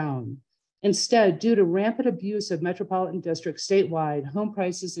prices down. Instead, due to rampant abuse of metropolitan districts statewide, home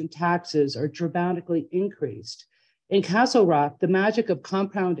prices and taxes are dramatically increased. In Castle Rock, the magic of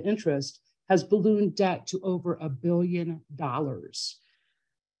compound interest has ballooned debt to over $1 billion.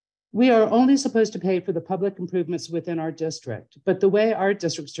 We are only supposed to pay for the public improvements within our district, but the way our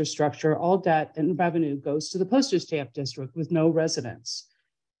districts are structured, all debt and revenue goes to the postage stamp district with no residents.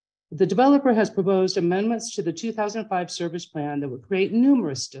 The developer has proposed amendments to the 2005 service plan that would create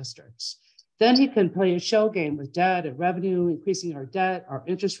numerous districts. Then he can play a shell game with debt and revenue, increasing our debt, our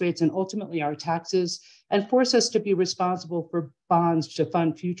interest rates, and ultimately our taxes, and force us to be responsible for bonds to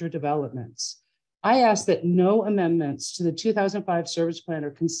fund future developments. I ask that no amendments to the 2005 service plan are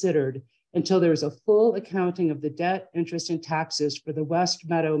considered until there is a full accounting of the debt, interest, and taxes for the West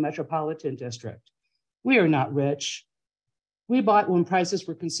Meadow Metropolitan District. We are not rich. We bought when prices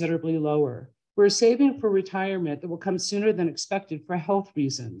were considerably lower. We're saving for retirement that will come sooner than expected for health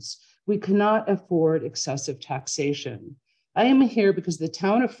reasons. We cannot afford excessive taxation. I am here because the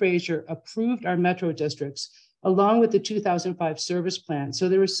town of Fraser approved our metro districts along with the 2005 service plan. So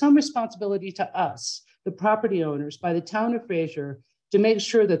there is some responsibility to us, the property owners, by the town of Fraser to make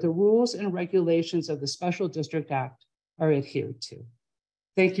sure that the rules and regulations of the Special District Act are adhered to.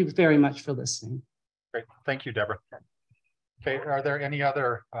 Thank you very much for listening. Great, thank you, Deborah. Okay, are there any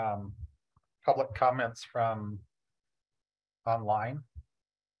other public comments from online?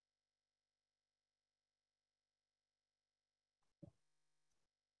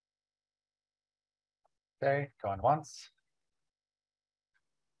 Okay, going once.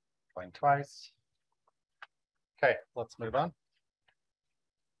 Going twice. Okay, let's move on.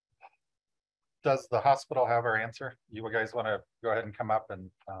 Does the hospital have our answer? You guys want to go ahead and come up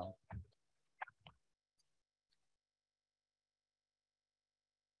and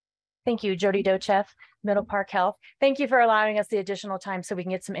Thank you, Jody Dochef, Middle Park Health. Thank you for allowing us the additional time so we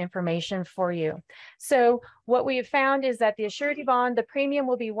can get some information for you. So what we have found is that the surety bond, the premium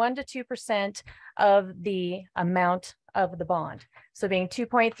will be 1 to 2% of the amount of the bond. So being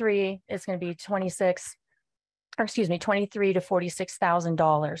 2.3 is going to be 26 or excuse me, $23,000 to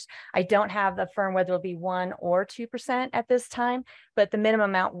 $46,000. I don't have the firm whether it'll be 1% or 2% at this time, but the minimum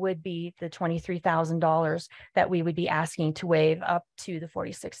amount would be the $23,000 that we would be asking to waive up to the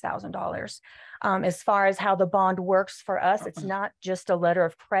 $46,000. As far as how the bond works for us, it's not just a letter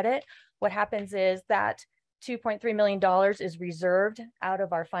of credit. What happens is that $2.3 million is reserved out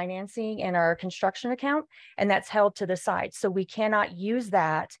of our financing and our construction account, and that's held to the side. So we cannot use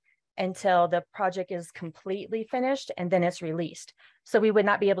that until the project is completely finished and then it's released. So we would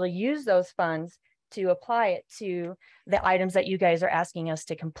not be able to use those funds to apply it to the items that you guys are asking us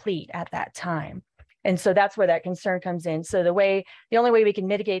to complete at that time. And so that's where that concern comes in. So the only way we can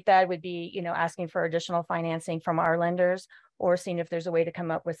mitigate that would be, you know, asking for additional financing from our lenders or seeing if there's a way to come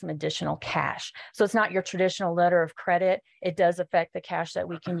up with some additional cash. So it's not your traditional letter of credit. It does affect the cash that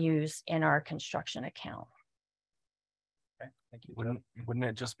we can use in our construction account. Thank you. Wouldn't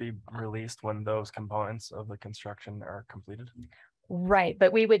it just be released when those components of the construction are completed? Right,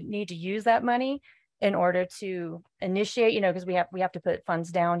 but we would need to use that money in order to initiate, you know, because we have to put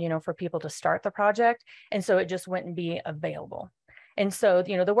funds down, you know, for people to start the project. And so it just wouldn't be available. And so,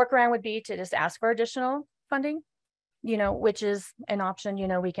 you know, the workaround would be to just ask for additional funding, you know, which is an option, you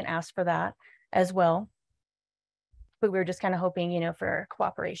know, we can ask for that as well. But we were just kind of hoping, you know, for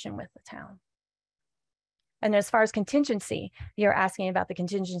cooperation with the town. And as far as contingency, you're asking about the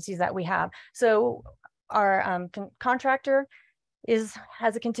contingencies that we have. So our contractor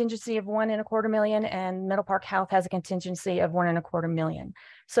has a contingency of $1.25 million, and Middle Park Health has a contingency of $1.25 million.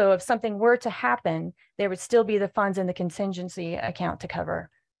 So if something were to happen, there would still be the funds in the contingency account to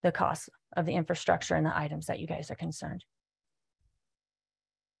cover the costs of the infrastructure and the items that you guys are concerned.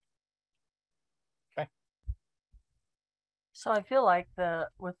 Okay. So I feel like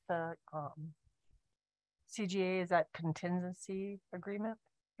with the CGA, is that contingency agreement?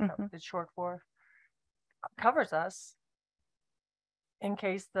 It's short for, covers us in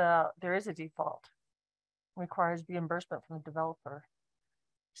case there is a default, requires reimbursement from the developer.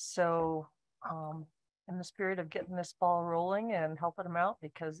 So in the spirit of getting this ball rolling and helping them out,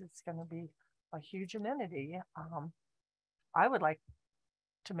 because it's going to be a huge amenity, I would like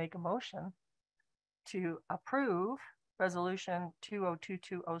to make a motion to approve resolution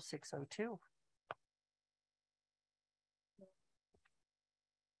 2022-0602.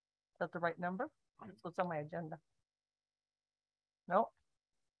 Is that the right number? That's what's on my agenda. No.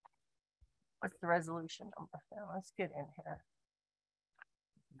 What's the resolution number? Now, let's get in here.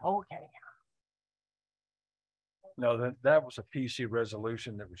 Okay. No, that was a PC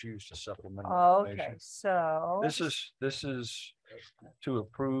resolution that was used to supplement. Okay, information. so This is to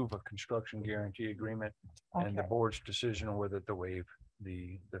approve a construction guarantee agreement and the okay. board's decision on whether to waive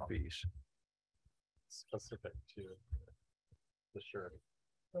the fees. Specific to the surety.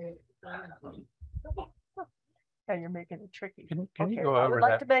 Yeah, you're making it tricky. Can you Okay, go I over would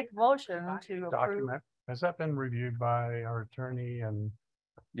like that to make a motion to approve. document? Has that been reviewed by our attorney, and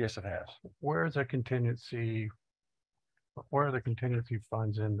Yes, it has. where is the contingency? Where are the contingency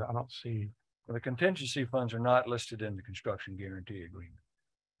funds in? I don't see. The contingency funds are not listed in the construction guarantee agreement.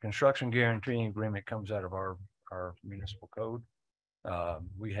 Construction guarantee agreement comes out of our municipal code.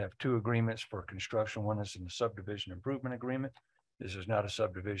 We have two agreements for construction. One is in the subdivision improvement agreement. This is not a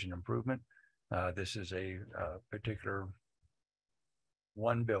subdivision improvement. This is a particular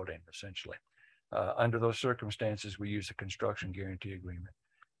one building, essentially. Under those circumstances, we use a construction guarantee agreement.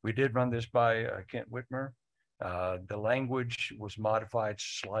 We did run this by Kent Whitmer. The language was modified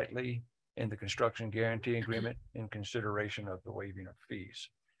slightly in the construction guarantee agreement in consideration of the waiving of fees.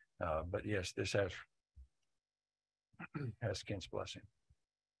 But yes, this has Kent's blessing.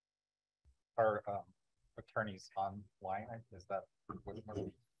 Our attorneys online, is that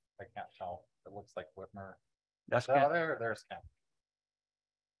Whitmer? I can't tell. It looks like Whitmer. That's Oh, Kent. there's Kent.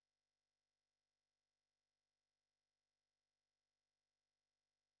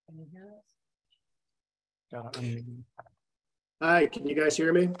 Can you hear us? Hi, can you guys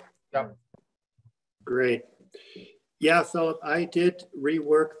hear me? Yep. Great. Yeah, Philip, I did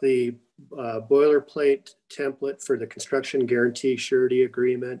rework the boilerplate template for the construction guarantee surety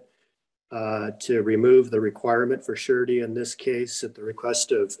agreement to remove the requirement for surety in this case at the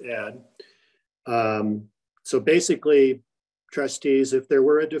request of Ed. So basically, trustees, if there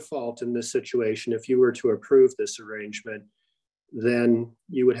were a default in this situation, if you were to approve this arrangement, then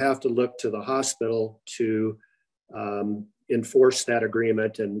you would have to look to the hospital to enforce that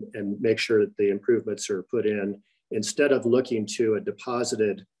agreement and make sure that the improvements are put in, instead of looking to a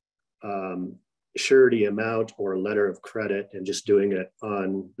deposited surety amount or a letter of credit and just doing it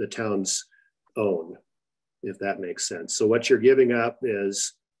on the town's own, if that makes sense. So what you're giving up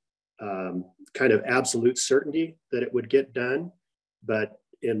is kind of absolute certainty that it would get done. But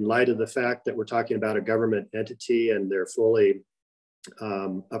in light of the fact that we're talking about a government entity and they're fully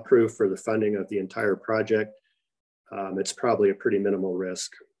approved for the funding of the entire project, it's probably a pretty minimal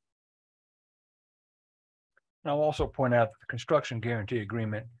risk. And I'll also point out that the construction guarantee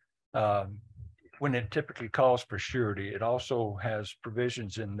agreement, when it typically calls for surety, it also has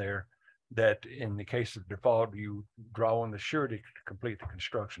provisions in there that in the case of default, you draw on the surety to complete the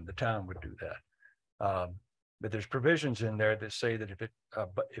construction. The town would do that. But there's provisions in there that say that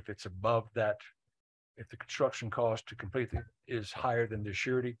if it's above that, if the construction cost to complete it is higher than the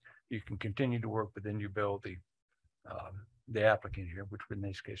surety, you can continue to work, but then you bill the applicant here, which in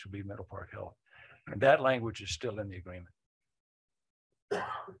this case would be Middle Park Health. And that language is still in the agreement.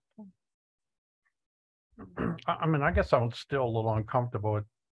 I mean, I guess I'm still a little uncomfortable with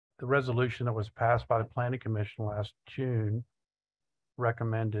the resolution that was passed by the Planning Commission last June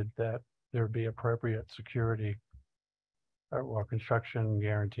recommended that there be appropriate security or construction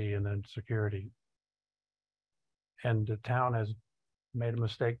guarantee and then security. And the town has made a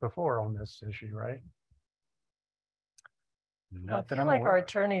mistake before on this issue, right? I feel like our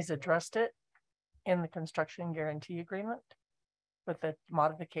attorneys addressed it in the construction guarantee agreement with the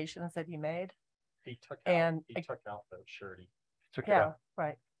modifications that he made. He took And out the surety. Yeah,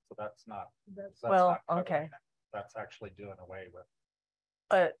 right. So that's not. Well, okay. That's actually doing away with.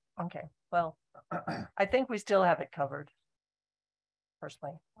 But, okay, well, I think we still have it covered.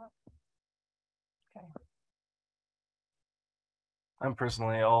 Personally. Okay. I'm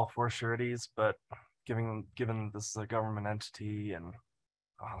personally all for sureties, but given this is a government entity and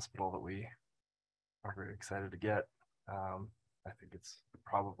a hospital that we are very excited to get, I think it's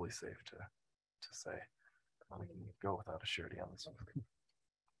probably safe to say we can go without a surety on this one.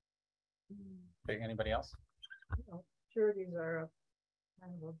 Okay, anybody else? Sureties are a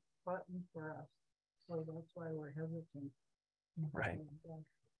kind of a button for us, so that's why we're hesitant. Right.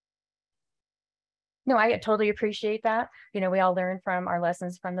 No, I totally appreciate that. You know, we all learn from our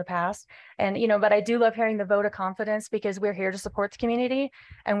lessons from the past. And, you know, but I do love hearing the vote of confidence because we're here to support the community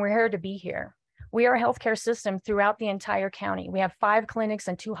and we're here to be here. We are a healthcare system throughout the entire county. We have 5 clinics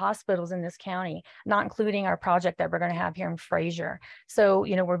and 2 hospitals in this county, not including our project that we're going to have here in Fraser. So,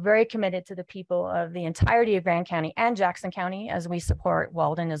 you know, we're very committed to the people of the entirety of Grand County and Jackson County as we support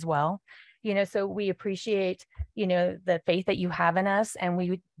Walden as well. You know, so we appreciate, you know, the faith that you have in us, and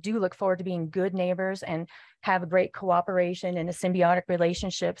we do look forward to being good neighbors and have a great cooperation and a symbiotic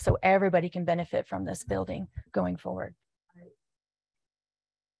relationship so everybody can benefit from this building going forward.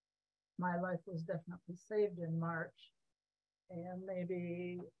 My life was definitely saved in March, and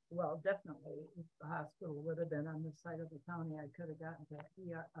maybe, well, definitely if the hospital would have been on the side of the county, I could have gotten to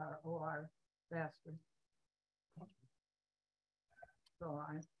OR faster. So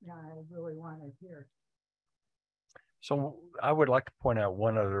I really want to hear. So I would like to point out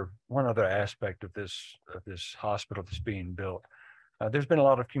one other aspect of this hospital that's being built. There's been a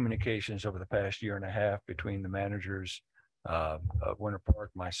lot of communications over the past year and a half between the managers of Winter Park,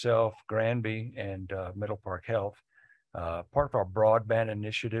 myself, Granby, and Middle Park Health. Part of our broadband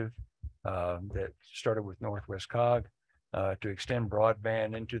initiative that started with Northwest Cog to extend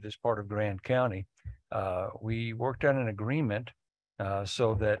broadband into this part of Grand County. We worked out an agreement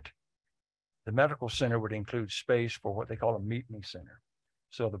so that the medical center would include space for what they call a meet me center.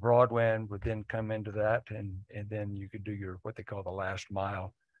 So the broadband would then come into that, and then you could do your what they call the last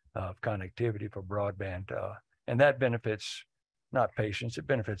mile of connectivity for broadband. And that benefits not patients, it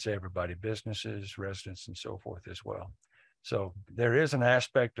benefits everybody, businesses, residents, and so forth as well. So there is an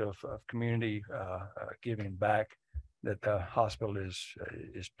aspect of community giving back that the hospital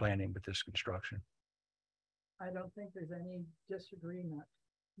is planning with this construction. I don't think there's any disagreement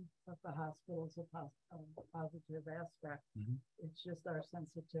that the hospital is a positive aspect. Mm-hmm. It's just our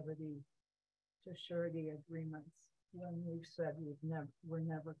sensitivity to surety agreements when we've said we're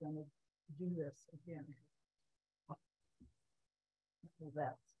never going to do this again. So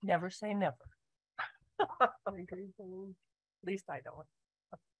that's Never say never. At least I don't.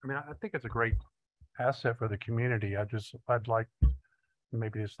 I mean, I think it's a great asset for the community. I'd like,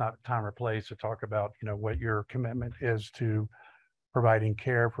 maybe it's not time or place to talk about, you know, what your commitment is to providing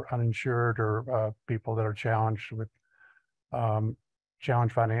care for uninsured or people that are challenged with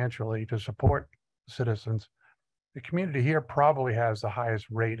challenged financially to support citizens. The community here probably has the highest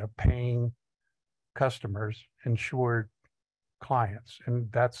rate of paying customers, insured clients,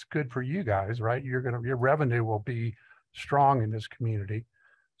 and that's good for you guys, right? Your revenue will be strong in this community,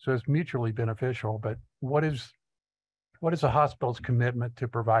 so it's mutually beneficial. But what is the hospital's commitment to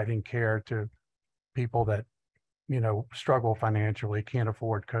providing care to people that struggle financially, can't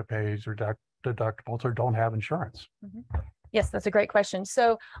afford copays or deductibles, or don't have insurance? Yes, that's a great question.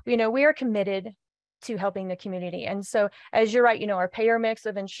 So, we are committed to helping the community. And so, as you're right, our payer mix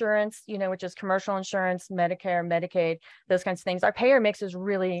of insurance, which is commercial insurance, Medicare, Medicaid, those kinds of things, our payer mix is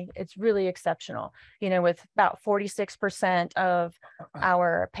really exceptional, with about 46% of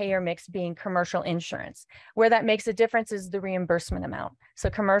our payer mix being commercial insurance. Where that makes a difference is the reimbursement amount. So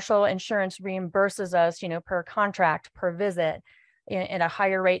commercial insurance reimburses us, per contract, per visit, at a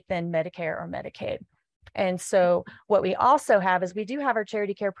higher rate than Medicare or Medicaid. And so what we also have is we do have our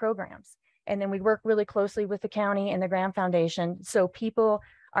charity care programs. And then we work really closely with the county and the Graham Foundation. So people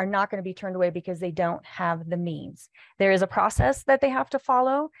are not going to be turned away because they don't have the means. There is a process that they have to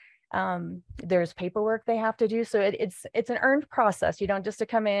follow. There's paperwork they have to do. So it's an earned process. You don't just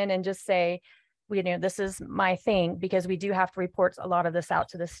come in and just say, this is my thing, because we do have to report a lot of this out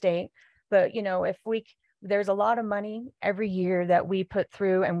to the state. But, there's a lot of money every year that we put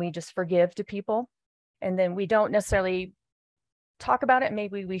through and we just forgive to people. And then we don't necessarily talk about it.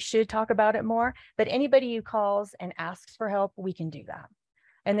 Maybe we should talk about it more, but anybody who calls and asks for help, we can do that.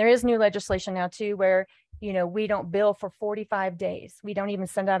 And there is new legislation now too, where, we don't bill for 45 days. We don't even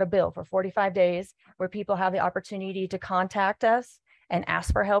send out a bill for 45 days, where people have the opportunity to contact us and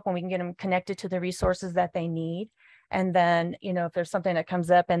ask for help, and we can get them connected to the resources that they need. And then, if there's something that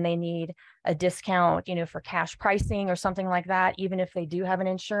comes up and they need a discount, for cash pricing or something like that, even if they do have an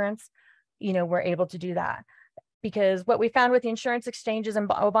insurance, we're able to do that. Because what we found with the insurance exchanges and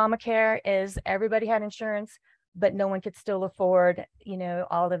Obamacare is everybody had insurance, but no one could still afford,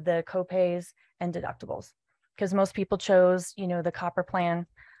 all of the copays and deductibles. Because most people chose, the copper plan,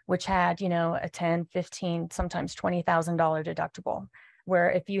 which had, a 10, 15, sometimes $20,000 deductible,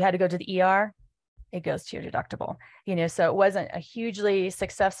 where if you had to go to the ER, it goes to your deductible, so it wasn't a hugely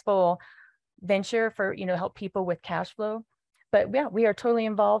successful venture for, help people with cash flow. But yeah, we are totally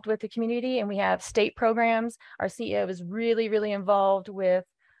involved with the community, and we have state programs. Our CEO is really, really involved with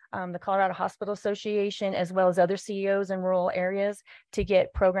the Colorado Hospital Association, as well as other CEOs in rural areas, to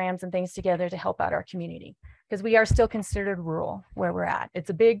get programs and things together to help out our community, because we are still considered rural where we're at. It's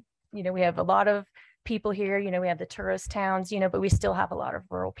a big, we have a lot of people here, we have the tourist towns, but we still have a lot of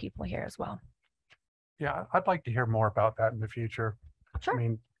rural people here as well. Yeah, I'd like to hear more about that in the future. Sure. I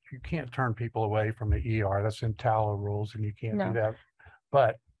mean, you can't turn people away from the ER. That's in TALA rules, and you can't No. do that.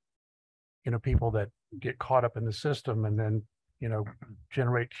 But, people that get caught up in the system and then,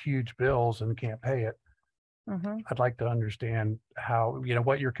 generate huge bills and can't pay it. I'd like to understand how,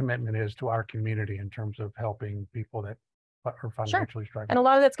 what your commitment is to our community in terms of helping people that are financially struggling. And a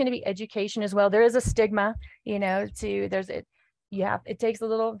lot of that's going to be education as well. There is a stigma, you have to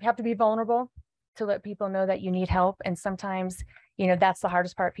be vulnerable to let people know that you need help. And sometimes, that's the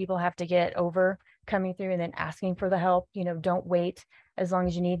hardest part people have to get over, coming through and then asking for the help. Don't wait as long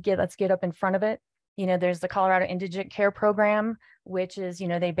as you need. Let's get up in front of it. There's the Colorado Indigent Care Program, which is,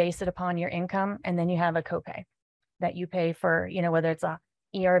 they base it upon your income, and then you have a copay that you pay for, whether it's a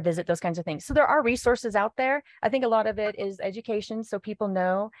ER visit, those kinds of things. So there are resources out there. I think a lot of it is education, so people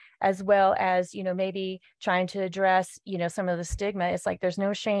know, as well as, maybe trying to address, some of the stigma. It's like, there's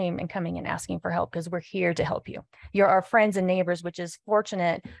no shame in coming and asking for help, because we're here to help you. You're our friends and neighbors, which is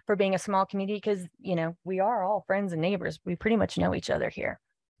fortunate for being a small community, because, we are all friends and neighbors. We pretty much know each other here,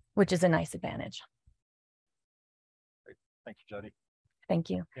 which is a nice advantage. Great. Thank you, Jody. Thank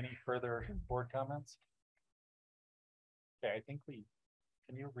you. Any further board comments? Okay, I think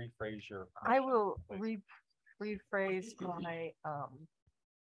can you rephrase your? I will please? rephrase my, let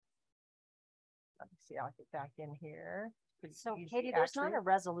me see, I'll get back in here. So Katie, there's not a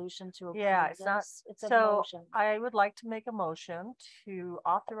resolution to approve. Yeah, it's not. this. It's a So motion. I would like to make a motion to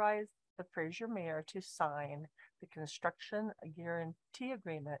authorize the Fraser mayor to sign the construction guarantee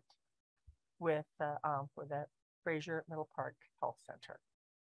agreement with, for the Fraser Middle Park Health Center.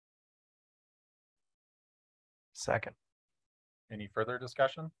 Second. Any further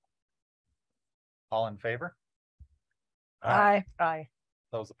discussion? All in favor? Aye. Aye.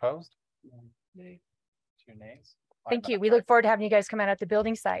 Those opposed? Nay. 2 nays. Thank you. We look forward to having you guys come out at the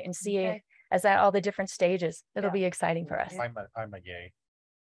building site and see Okay. us at all the different stages. It'll Yeah. be exciting for us. I'm a yay.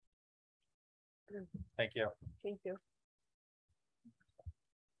 Thank you. Thank you.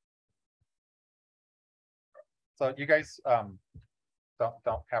 So you guys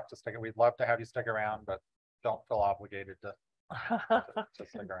don't have to stick it. We'd love to have you stick around, but don't feel obligated to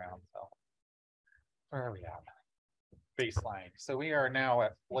stick around. So where are we at? Baseline. So we are now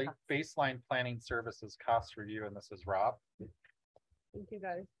at baseline planning services cost review, and this is Rob. Thank you,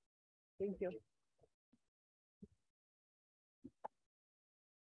 guys. Thank you.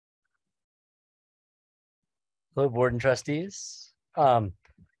 Hello, board and trustees.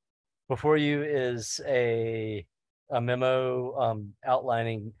 Before you is a memo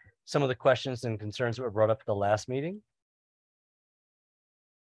outlining some of the questions and concerns that were brought up at the last meeting.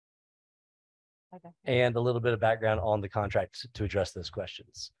 Okay. And a little bit of background on the contract to address those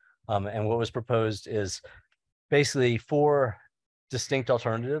questions. And what was proposed is basically 4 distinct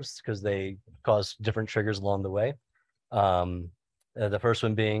alternatives because they cause different triggers along the way. The first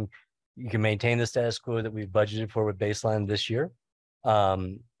one being you can maintain the status quo that we've budgeted for with baseline this year,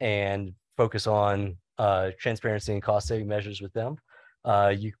 and focus on transparency and cost saving measures with them.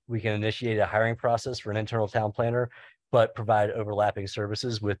 We can initiate a hiring process for an internal town planner, but provide overlapping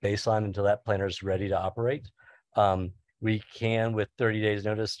services with baseline until that planner is ready to operate. We can, with 30 days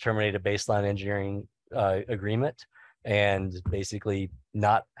notice, terminate a baseline engineering agreement and basically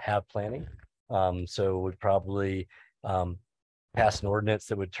not have planning. So would probably pass an ordinance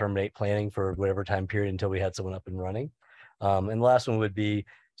that would terminate planning for whatever time period until we had someone up and running. And the last one would be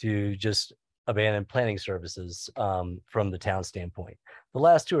to just abandon planning services from the town standpoint. The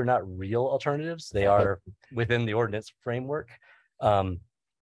last 2 are not real alternatives. They are within the ordinance framework,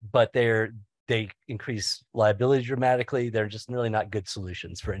 but they increase liability dramatically. They're just really not good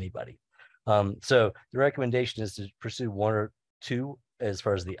solutions for anybody. So the recommendation is to pursue 1 or 2 as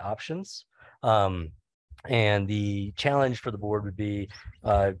far as the options. And the challenge for the board would be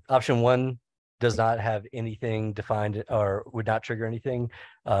option 1 does not have anything defined or would not trigger anything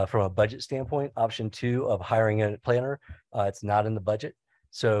from a budget standpoint. Option 2 of hiring a planner, it's not in the budget.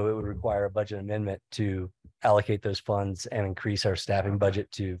 So it would require a budget amendment to allocate those funds and increase our staffing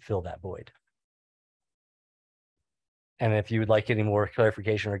budget to fill that void. And if you would like any more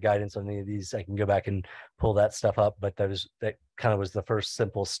clarification or guidance on any of these, I can go back and pull that stuff up. But that kind of was the first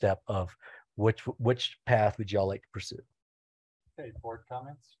simple step of which path would y'all like to pursue? Okay, board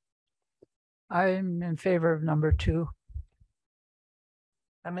comments? I'm in favor of number 2.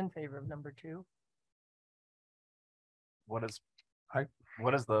 I'm in favor of number 2. What is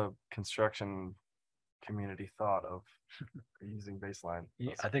the construction community thought of using baseline?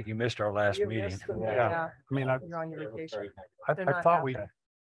 I think you missed our last meeting. Yeah. I mean, You're on your vacation. I They're not thought we, happy.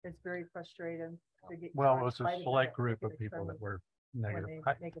 It's very frustrating. to get well, it caught was a fighting select about group of it people that were when negative.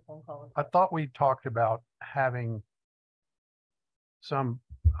 they make a phone call. I thought we talked about having some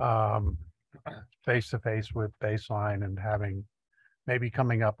face-to-face with baseline and having maybe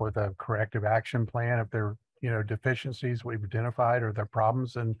coming up with a corrective action plan if there are deficiencies we've identified or their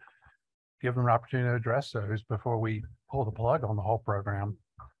problems, and give them an opportunity to address those before we pull the plug on the whole program.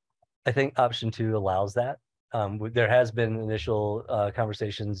 I think option 2 allows that. There has been initial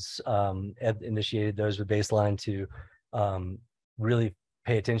conversations, initiated those with baseline to really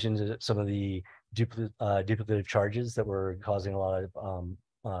pay attention to some of the duplicative charges that were causing a lot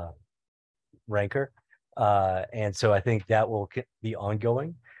of rancor. And so I think that will be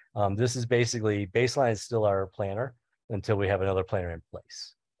ongoing. This is basically, baseline is still our planner until we have another planner in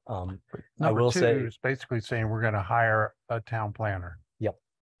place. I will say it's basically saying we're going to hire a town planner. Yep.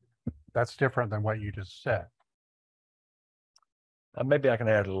 That's different than what you just said. Maybe I can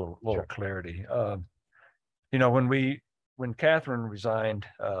add a little Sure. clarity. When Catherine resigned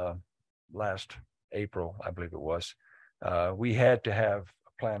last April, I believe it was, we had to have a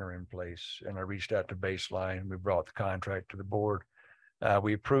planner in place, and I reached out to Baseline. We brought the contract to the board.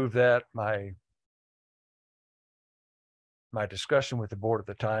 We approved that. My discussion with the board at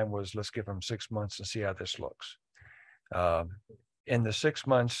the time was, let's give them 6 months and see how this looks. In the 6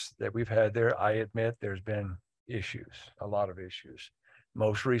 months that we've had there, I admit there's been issues, a lot of issues.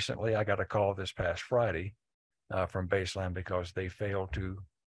 Most recently, I got a call this past Friday from Baseline because they failed to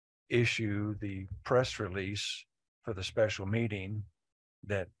issue the press release for the special meeting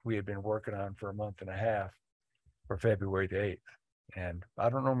that we had been working on for a month and a half for February the 8th. And I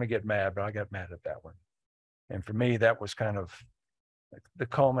don't normally get mad, but I got mad at that one. And for me, that was kind of the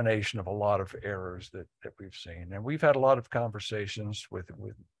culmination of a lot of errors that we've seen. And we've had a lot of conversations with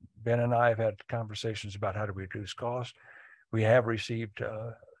Ben, and I have had conversations about how to reduce costs. We have received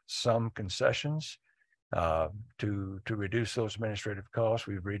some concessions to reduce those administrative costs.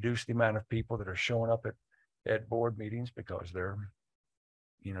 We've reduced the amount of people that are showing up at board meetings because they're,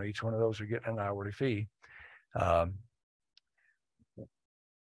 each one of those are getting an hourly fee.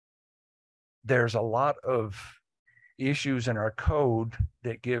 There's a lot of issues in our code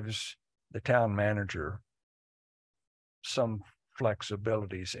that gives the town manager some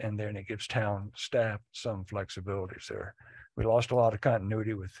flexibilities, and then it gives town staff some flexibilities there. We lost a lot of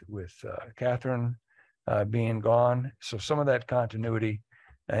continuity with Catherine being gone. So some of that continuity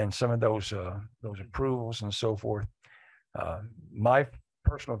and some of those approvals and so forth. My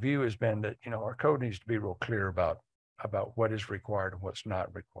personal view has been that, our code needs to be real clear about what is required and what's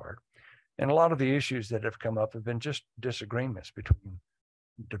not required. And a lot of the issues that have come up have been just disagreements between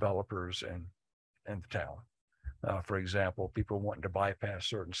developers and the town. For example, people wanting to bypass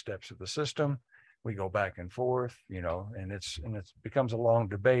certain steps of the system. We go back and forth, and it's becomes a long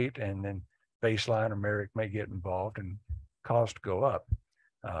debate, and then baseline or Merrick may get involved and costs go up.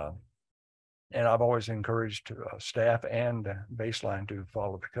 And I've always encouraged staff and baseline to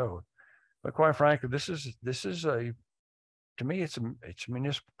follow the code. But quite frankly, this is to me, it's a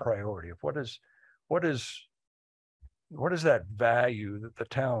municipal priority of what is that value that the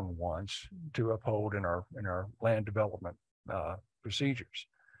town wants to uphold in our land development procedures.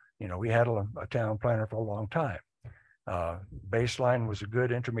 We had a town planner for a long time. Baseline was a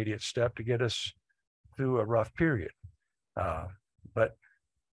good intermediate step to get us through a rough period. But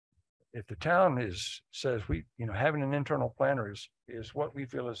if the town says having an internal planner is what we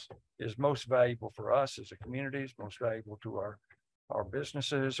feel is most valuable for us as a community, is most valuable to our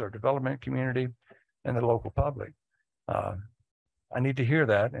businesses, our development community, and the local public. I need to hear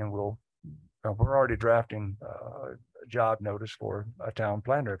that, and we're already drafting a job notice for a town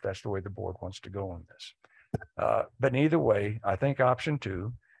planner if that's the way the board wants to go on this. But either way, I think option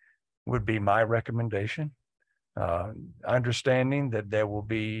 2 would be my recommendation. Understanding that there will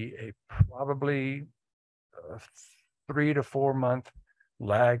be probably 3 to 4 month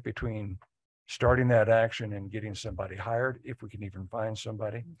lag between starting that action and getting somebody hired, if we can even find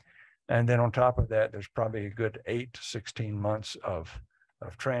somebody. And then on top of that, there's probably a good 8 to 16 months of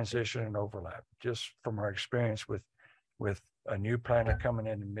transition and overlap, just from our experience with a new planner coming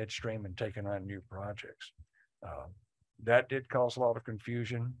in midstream and taking on new projects. That did cause a lot of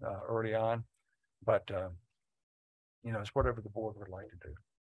confusion early on, but it's whatever the board would like to do.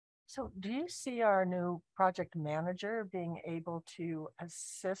 So do you see our new project manager being able to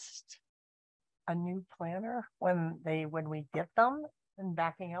assist a new planner when we get them and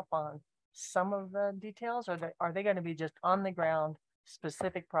backing up on some of the details, or are they going to be just on the ground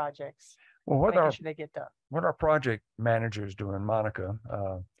specific projects? Well, making sure they get done. What our project manager is doing, Monica,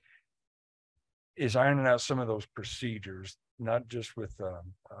 is ironing out some of those procedures, not just with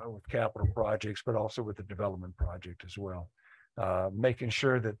capital projects, but also with the development project as well. Making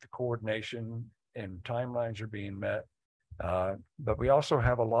sure that the coordination and timelines are being met. But we also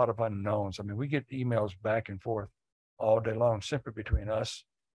have a lot of unknowns. I mean, we get emails back and forth all day long, simply between us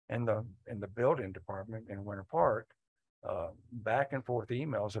and the building department in Winter Park, back and forth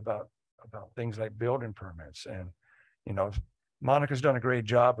emails about things like building permits. And, Monica's done a great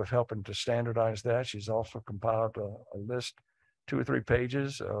job of helping to standardize that. She's also compiled a list, 2 or 3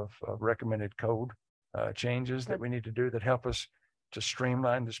 pages of recommended code changes that we need to do that help us to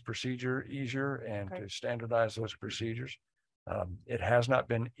streamline this procedure easier and to standardize those procedures. It has not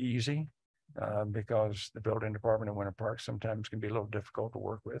been easy because the building department in Winter Park sometimes can be a little difficult to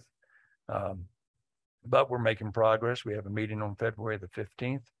work with. But we're making progress. We have a meeting on February the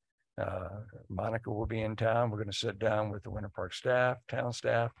 15th. Monica will be in town. We're going to sit down with the Winter Park staff, town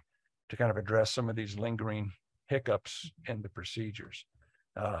staff, to kind of address some of these lingering hiccups in the procedures.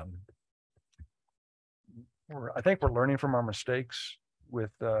 I think we're learning from our mistakes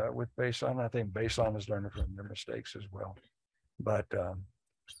with Baseline. I think Baseline is learning from their mistakes as well. But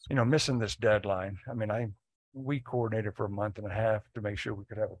missing this deadline. I mean, we coordinated for a month and a half to make sure we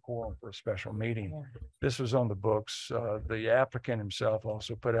could have a quorum for a special meeting. Yeah. This was on the books. The applicant himself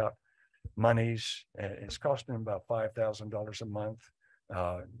also put out monies. It's costing him about $5,000 a month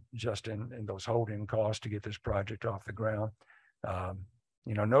just in those holding costs to get this project off the ground.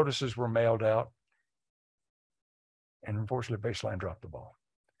 Notices were mailed out, and unfortunately Baseline dropped the ball.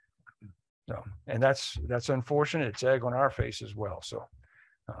 So, and that's unfortunate. It's egg on our face as well. So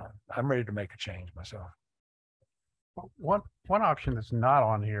I'm ready to make a change myself. One option that's not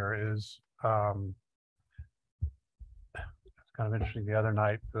on here is it's kind of interesting. The other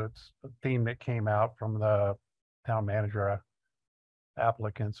night, it's a theme that came out from the town manager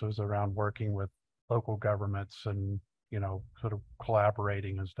applicants was around working with local governments and sort of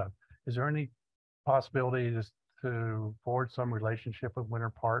collaborating and stuff. Is there any possibility to forward some relationship with Winter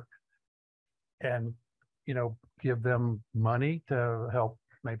Park and give them money to help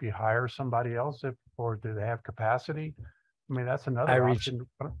maybe hire somebody else, or do they have capacity? I mean, that's another option.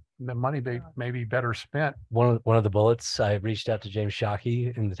 The money may be better spent. One of the bullets, I reached out to James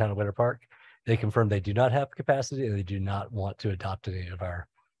Shockey in the town of Winter Park. They confirmed they do not have capacity and they do not want to adopt any of our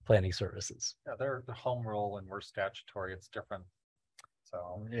planning services. Yeah, they're the home rule and we're statutory. It's different.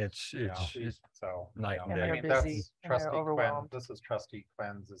 So it's so night and I day. mean, that's Trustee Quinn. This is Trustee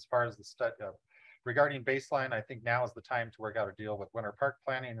Quinn's. As far as the study of Regarding baseline, I think now is the time to work out a deal with Winter Park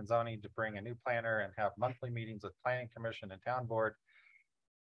Planning and Zoning to bring a new planner and have monthly meetings with Planning Commission and Town Board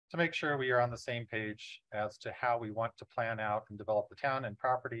to make sure we are on the same page as to how we want to plan out and develop the town and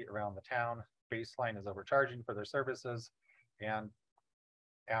property around the town. Baseline is overcharging for their services, and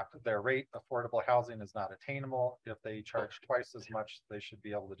at their rate, affordable housing is not attainable. If they charge twice as much, they should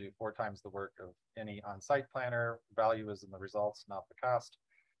be able to do 4 times the work of any on-site planner. Value is in the results, not the cost.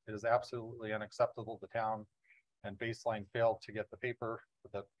 It is absolutely unacceptable to the town, and Baseline failed to get the paper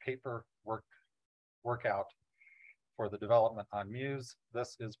work out for the development on Muse.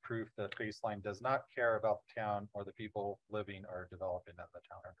 This is proof that Baseline does not care about the town or the people living or developing in the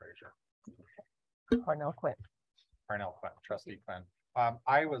town of Fraser. Parnell Quinn. Parnell Quinn, Trustee Quinn.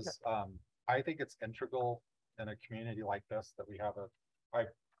 I think it's integral in a community like this that we have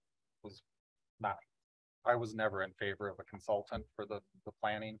I was never in favor of a consultant for the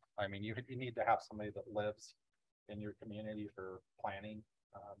planning. I mean, you need to have somebody that lives in your community for planning.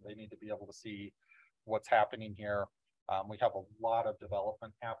 They need to be able to see what's happening here. We have a lot of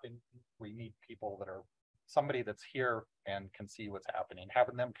development happening. We need people that are somebody that's here and can see what's happening.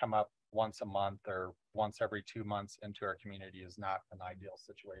 Having them come up once a month or once every 2 months into our community is not an ideal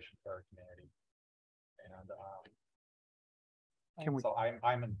situation for our community. And so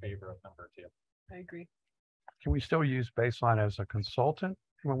I'm in favor of number 2. I agree. Can we still use Baseline as a consultant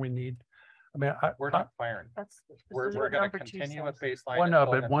when we need? I mean, we're not firing. We're going to continue with Baseline. Well, no,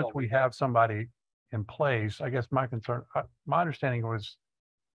 but once we have somebody in place, I guess my concern, my understanding was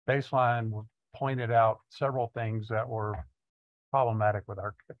Baseline pointed out several things that were problematic with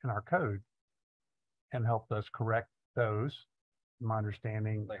in our code and helped us correct those. My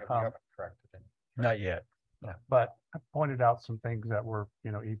understanding. Haven't corrected them. Not yet. Yeah, but I pointed out some things that were,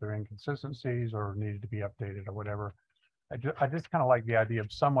 either inconsistencies or needed to be updated or whatever. I just kind of like the idea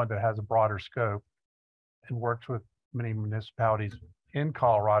of someone that has a broader scope and works with many municipalities in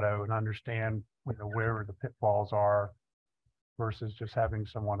Colorado and understand, where the pitfalls are versus just having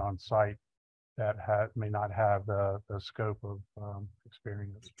someone on site that may not have the scope of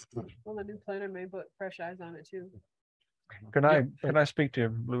experience. Well, the new planner may put fresh eyes on it too. Can I speak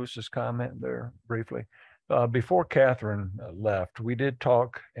to Lewis's comment there briefly? Before Catherine left, we did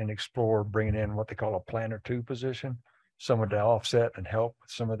talk and explore bringing in what they call a planner 2 position, someone to offset and help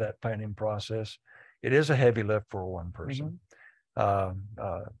with some of that planning process. It is a heavy lift for one person.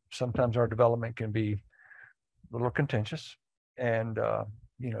 Sometimes our development can be a little contentious, and to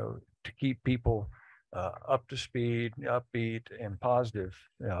keep people up to speed, upbeat, and positive,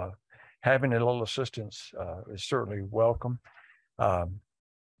 having a little assistance is certainly welcome.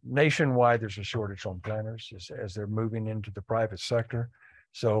 Nationwide, there's a shortage on planners as they're moving into the private sector.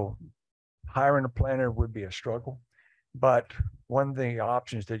 So hiring a planner would be a struggle. But one of the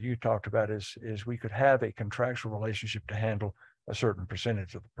options that you talked about is we could have a contractual relationship to handle a certain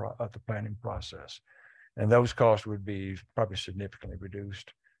percentage of the planning process. And those costs would be probably significantly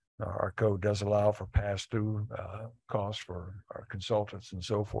reduced. Our code does allow for pass-through costs for our consultants and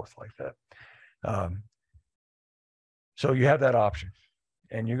so forth like that. So you have that option.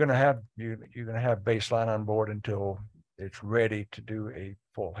 And you're going to have Baseline on board until it's ready to do a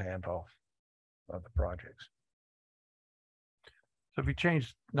full handoff of the projects. So if you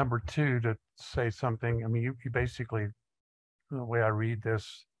change number 2 to say something, I mean, you basically, the way I read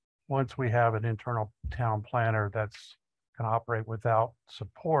this, once we have an internal town planner that's can operate without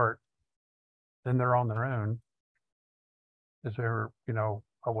support, then they're on their own. Is there,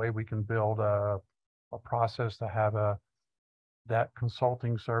 a way we can build a process to have that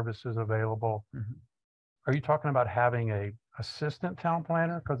consulting services available? Are you talking about having a assistant town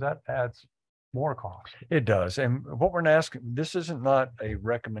planner? Because that adds more cost. It does. And what we're asking, this isn't not a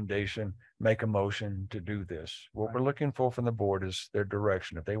recommendation, make a motion to do this. What we're looking for from the board is their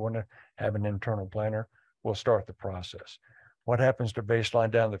direction. If they want to have an internal planner, we'll start the process. What happens to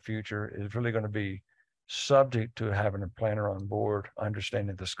Baseline down the future is really going to be subject to having a planner on board,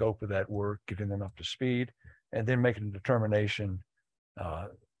 understanding the scope of that work, getting them up to speed, and then making a determination,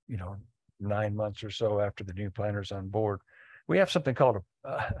 9 months or so after the new planner's on board. We have something called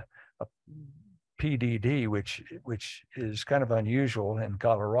a PDD, which is kind of unusual in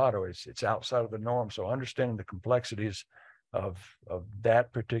Colorado. It's outside of the norm. So understanding the complexities of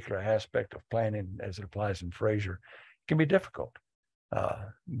that particular aspect of planning as it applies in Fraser can be difficult.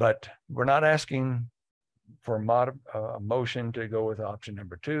 But we're not asking for a motion to go with option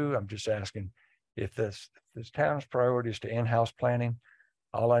number 2. I'm just asking if this town's priority is to in-house planning,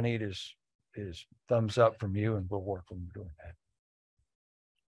 all I need is thumbs up from you, and we'll work on doing that.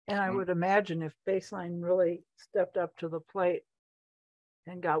 And I would imagine if Baseline really stepped up to the plate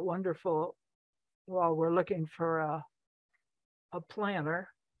and got wonderful while we're looking for a planner,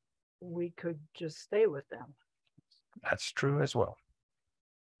 we could just stay with them. That's true as well.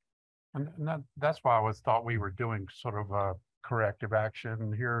 And that's why I thought we were doing sort of a corrective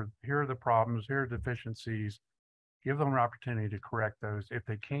action. Here are the problems, here are deficiencies. Give them an opportunity to correct those. If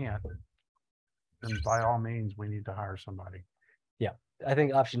they can't, then by all means, we need to hire somebody. Yeah, I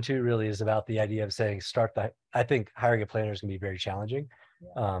think option 2 really is about the idea of saying I think hiring a planner is going to be very challenging,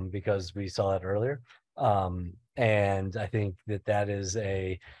 because we saw that earlier. And I think that is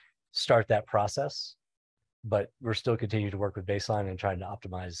start that process, but we're still continuing to work with baseline and trying to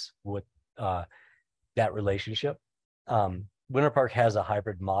optimize what that relationship. Winter Park has a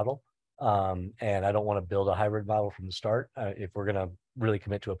hybrid model, and I don't want to build a hybrid model from the start. If we're going to really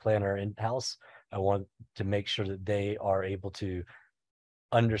commit to a planner in-house, I want to make sure that they are able to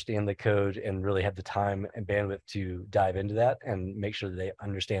understand the code and really have the time and bandwidth to dive into that and make sure that they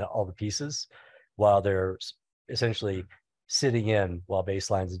understand all the pieces while they're essentially sitting in while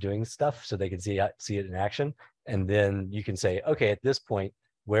baselines is doing stuff, so they can see it in action. And then you can say, okay, at this point,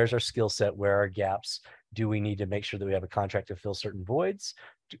 where's our skill set? Where are gaps? Do we need to make sure that we have a contract to fill certain voids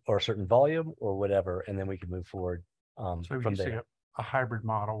or a certain volume or whatever? And then we can move forward from there. A hybrid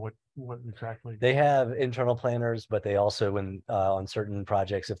model, what exactly? They have internal planners, but they also, when on certain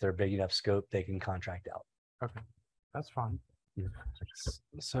projects, if they're big enough scope, they can contract out. Okay, that's fine. Yeah.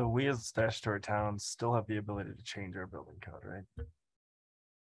 So we as a statutory town still have the ability to change our building code, right?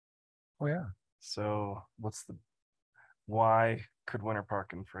 Oh, yeah. So why could Winter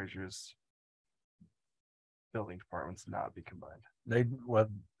Park and Fraser's building departments not be combined? Well,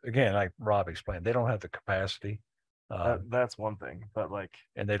 again, like Rob explained, they don't have the capacity. That's one thing, but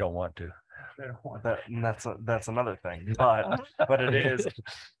and they don't want to. They don't want that. And that's another thing. But it is,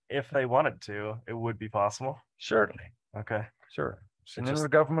 if they wanted to, it would be possible. Certainly. Okay. Sure. So there's a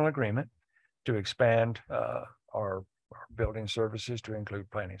government agreement to expand our building services to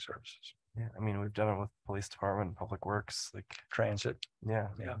include planning services. Yeah, I mean, we've done it with police department, public works, like transit. Yeah,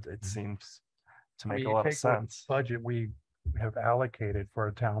 yeah. It seems to make mean, a lot of sense. Budget we have allocated for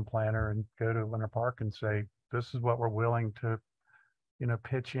a town planner and go to Winter Park and say, this is what we're willing to,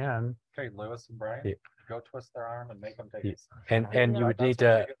 pitch in. Okay, Lewis and Brian, go twist their arm and make them take it. And you would need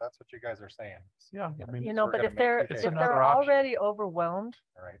to. That's what you guys are saying. Yeah, I mean, but if they're already overwhelmed,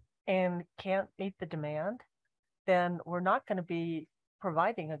 right, and can't meet the demand, then we're not going to be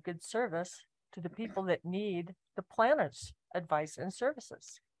providing a good service to the people that need the planner's advice and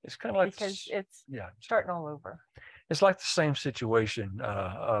services. It's kind of like because it's yeah starting all over. It's like the same situation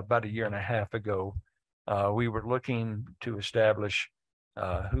about a year and a half ago. We were looking to establish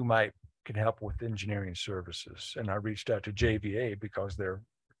who can help with engineering services, and I reached out to JVA because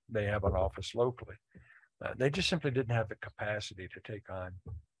they have an office locally. They just simply didn't have the capacity to take on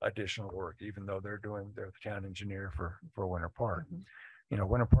additional work, even though they're the town engineer for Winter Park. Mm-hmm.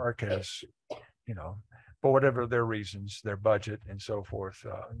 Winter Park has, for whatever their reasons, their budget and so forth,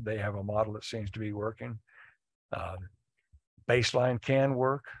 they have a model that seems to be working. Baseline can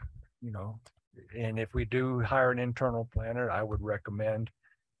work, and if we do hire an internal planner, I would recommend,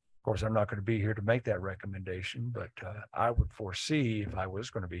 of course, I'm not going to be here to make that recommendation, but I would foresee, if I was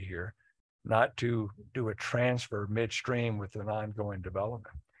going to be here, not to do a transfer midstream with an ongoing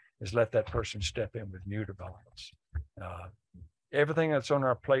development, is let that person step in with new developments. Everything that's on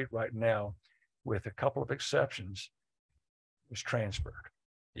our plate right now, with a couple of exceptions, was transferred.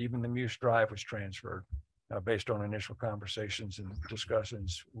 Even the Muse Drive was transferred based on initial conversations and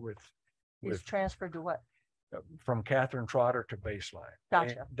discussions with Is transferred to what? From Catherine Trotter to Baseline.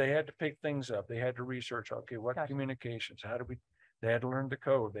 Gotcha. They had to pick things up. They had to research, okay, what Gotcha. communications, they had to learn the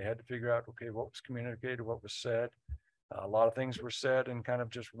code. They had to figure out, okay, what was communicated, what was said. A lot of things were said in kind of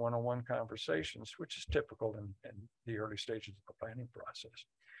just one-on-one conversations, which is typical in the early stages of the planning process.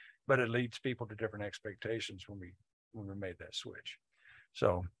 But it leads people to different expectations when we made that switch.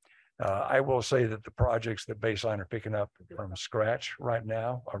 So I will say that the projects that Baseline are picking up from scratch right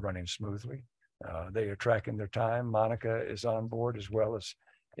now are running smoothly. They are tracking their time. Monica is on board, as well as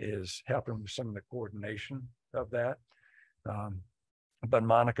is helping with some of the coordination of that. But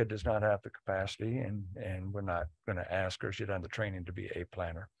Monica does not have the capacity, and we're not going to ask her. She's done the training to be a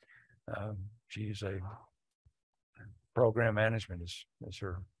planner. She's a program management is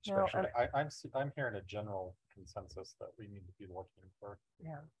her specialty. I'm hearing a general consensus that we need to be looking for.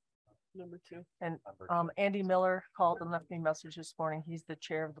 Yeah. Number 2. And Andy Miller called and left me a message this morning. He's the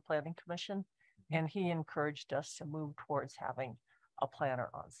chair of the planning commission, and he encouraged us to move towards having a planner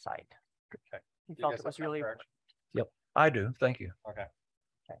on site. Okay. He felt it was really. Yep, I do. Thank you. Okay.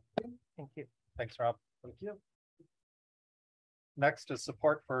 Okay. Thank you. Thanks, Rob. Thank you. Next is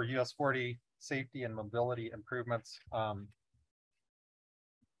support for US 40 safety and mobility improvements.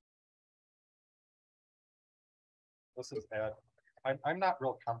 This is Ed. I'm not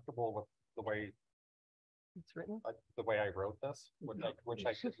real comfortable with the way It's written. I wrote this,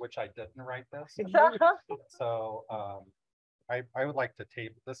 which I didn't write this. So I would like to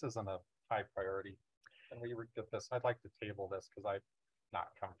table, this isn't a high priority. And we get this, I'd like to table this because I'm not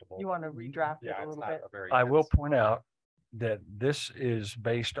comfortable. You want to redraft it Yeah, a it's little not bit? a very. I will point out that this is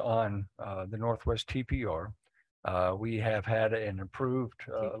based on the Northwest TPR. We have had an improved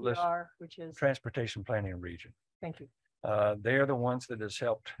list, TPR, which is, Transportation Planning Region. thank you. They're the ones that has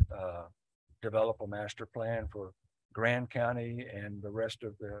helped develop a master plan for Grand County and the rest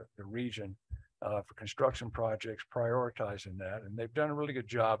of the region for construction projects, prioritizing that. And they've done a really good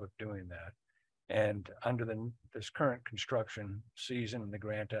job of doing that. And under this current construction season and the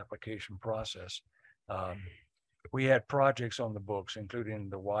grant application process, we had projects on the books, including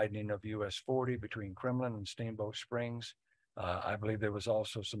the widening of US 40 between Kremlin and Steamboat Springs. I believe there was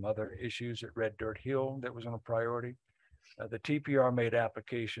also some other issues at Red Dirt Hill that was on a priority. The TPR made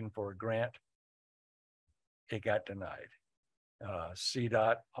application for a grant. It got denied.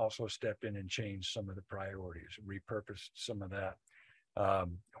 CDOT also stepped in and changed some of the priorities, repurposed some of that.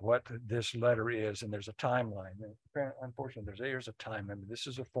 What this letter is, and there's a timeline. Unfortunately, there's a timeline. This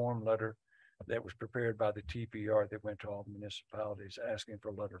is a form letter that was prepared by the TPR that went to all the municipalities asking for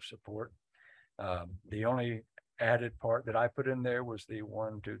a letter of support. The only added part that I put in there was the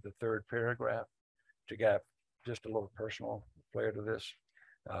 1 to the 3rd paragraph to get just a little personal flair to this.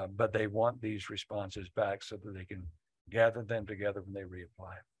 But they want these responses back so that they can gather them together when they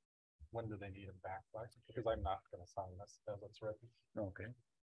reapply. When do they need them back by? Because I'm not going to sign this as it's written. Okay.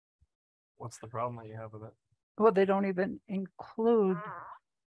 What's the problem that you have with it? Well, they don't even include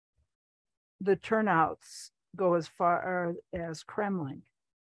the turnouts go as far as Kremlin.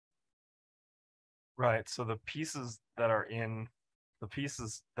 Right, so the pieces that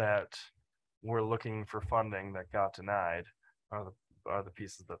we're looking for funding that got denied are the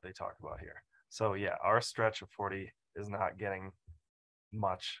pieces that they talk about here. So yeah, our stretch of 40 is not getting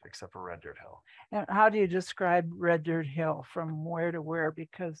much except for Red Dirt Hill. And how do you describe Red Dirt Hill from where to where?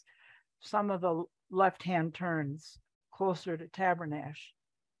 Because some of the left-hand turns closer to Tabernash,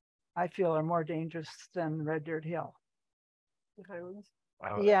 I feel are more dangerous than Red Dirt Hill. The Highlands.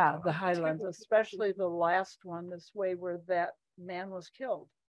 Yeah, the Highlands, especially the last one this way where that man was killed.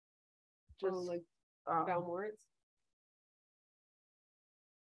 Just like um, Balmort's.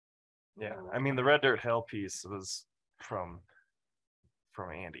 Yeah, I mean the Red Dirt Hill piece was from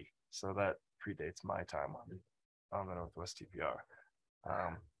Andy, so that predates my time on the Northwest TPR.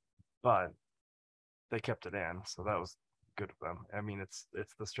 But they kept it in, so that was good of them. I mean, it's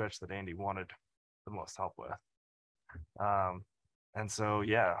the stretch that Andy wanted the most help with. And so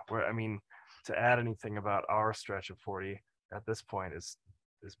yeah, to add anything about our stretch of 40 at this point is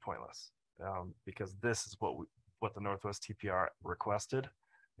pointless, because this is what the Northwest TPR requested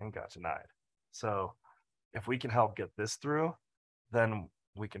and got denied. So if we can help get this through, then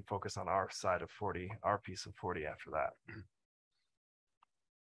we can focus on our side of 40, our piece of 40 after that.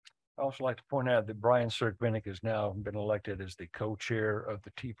 I also like to point out that Brian Sirkvinick has now been elected as the co-chair of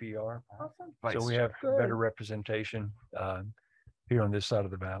the TPR. Awesome. So we have better representation here on this side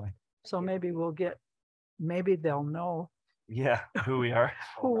of the valley. so maybe maybe they'll know Yeah, who we are.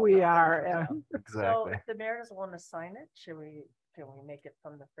 who we are. So Exactly. if the mayor doesn't want to sign it, can we make it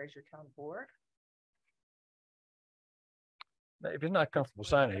from the Fraser Town Board? If you're not comfortable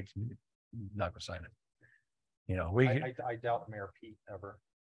signing it, you're not gonna sign it. You know, I doubt Mayor Pete ever,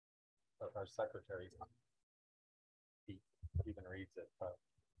 our secretary, Pete even reads it, but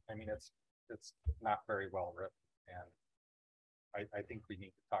I mean, it's not very well written, and I think we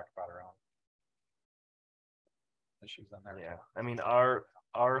need to talk about our own issues on there. Yeah, I mean,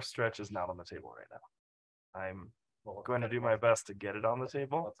 our stretch is not on the table right now. I'm going to do my best to get it on the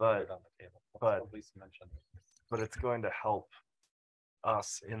table, but at least mention it. But it's going to help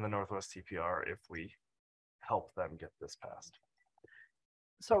us in the Northwest TPR if we help them get this passed.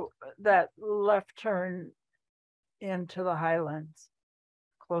 So that left turn into the Highlands,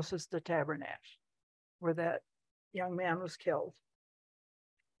 closest to Tabernash, where that young man was killed.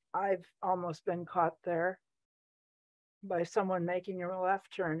 I've almost been caught there by someone making a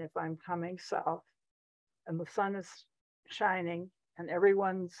left turn if I'm coming south and the sun is shining and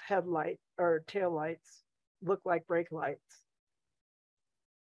everyone's headlight or tail lights look like brake lights.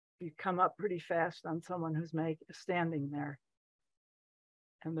 You come up pretty fast on someone who's standing there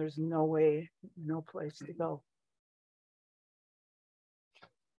and there's no way, no place to go.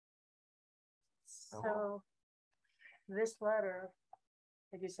 So this letter,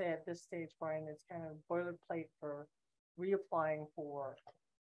 like you say, at this stage, Brian, it's kind of boilerplate for reapplying for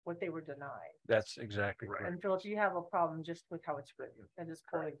what they were denied. That's exactly right. And Philip, you have a problem just with how it's written. It is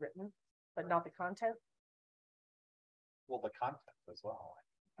poorly written, but not the content. Well, the content as well.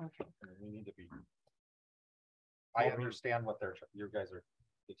 Okay. We need to be. I understand what you guys are,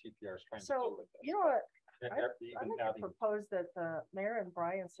 the TPR is trying to do So, with this. you know what? But I'd like to propose that the mayor and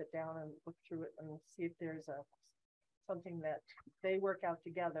Brian sit down and look through it and see if there's something that they work out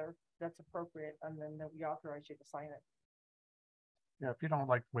together that's appropriate, and then that we authorize you to sign it. Yeah, if you don't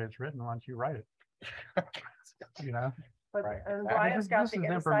like the way it's written, why don't you write it? You know? But Right. and I mean, Brian's got this the is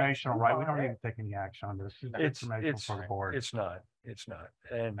inside informational, scoop right? We on don't it. need to take any action on this. It's It's, informational for the board. it's not,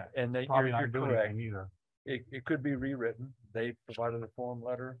 and you're Probably not doing correct. anything either. It could be rewritten. They provided a form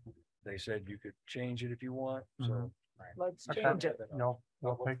letter. They said you could change it if you want, so. Let's Okay. change it. You'll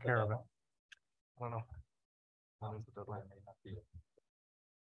take care of it. I don't know. When is the deadline?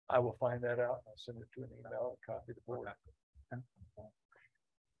 I will find that out. I'll send it to an email, and copy the board.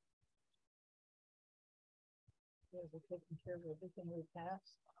 Yeah, we're taking care of everything we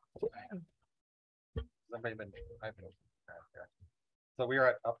passed. Somebody been, I've been. So we are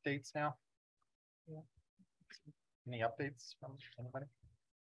at updates now. Yeah. Any updates from anybody?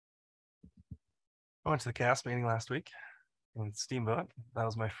 I went to the cast meeting last week in Steamboat. That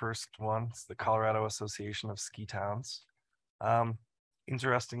was my first one. It's the Colorado Association of Ski Towns.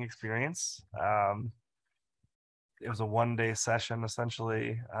 Interesting experience. It was a one-day session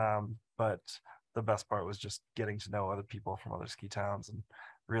essentially, but the best part was just getting to know other people from other ski towns and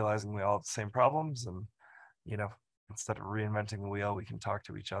realizing we all have the same problems, and instead of reinventing the wheel, we can talk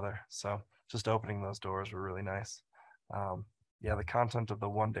to each other. So just opening those doors were really nice. Yeah, the content of the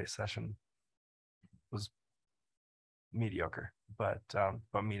one-day session was mediocre, but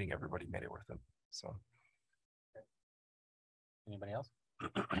meeting everybody made it worth it. So Anybody else?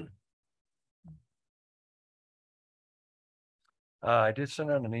 I did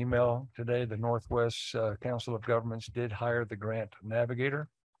send out an email today. The Northwest Council of Governments did hire the grant navigator.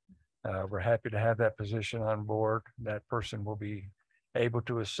 We're happy to have that position on board. That person will be able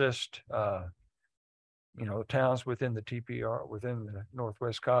to assist, towns within the TPR, within the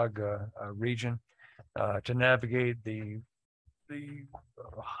Northwest COG region, to navigate the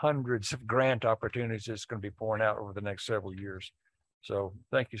hundreds of grant opportunities that's going to be pouring out over the next several years. So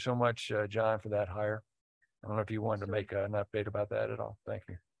thank you so much, John, for that hire. I don't know if you wanted to make an update about that at all. Thank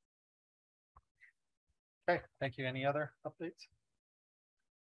you. Okay, thank you. Any other updates?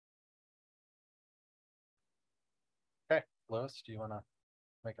 Okay, Lois, do you want to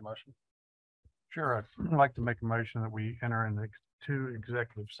make a motion? Sure. I'd like to make a motion that we enter into 2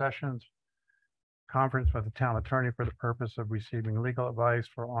 executive sessions. Conference with the town attorney for the purpose of receiving legal advice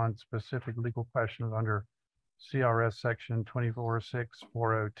on specific legal questions under CRS section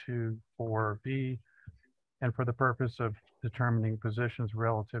 246402(4)B, and for the purpose of determining positions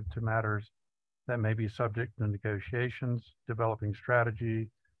relative to matters that may be subject to negotiations, developing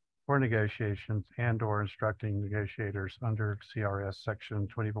strategy for negotiations, and/or instructing negotiators under CRS section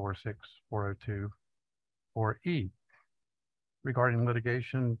 246402(4)E. Regarding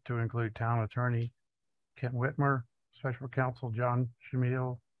litigation, to include town attorney Kent Whitmer, special counsel John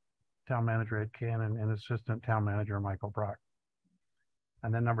Shamil, town manager Ed Cannon, and assistant town manager Michael Brock.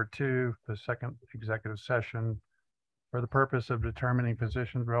 And then number 2, the second executive session, for the purpose of determining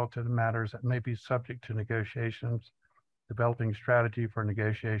positions relative to matters that may be subject to negotiations, developing strategy for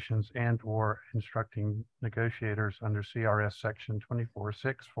negotiations, and/or instructing negotiators under CRS section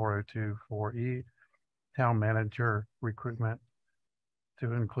 246402(4)E, town manager recruitment,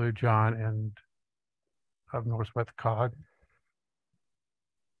 to include John and of Northwest COG.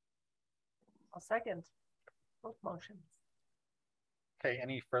 I'll second both motions. Okay,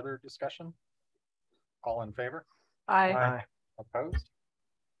 any further discussion? All in favor? Aye. Opposed?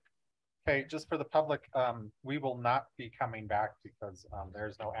 Okay, just for the public, we will not be coming back because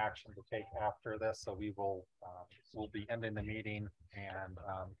there's no action to take after this. So we will we'll be ending the meeting and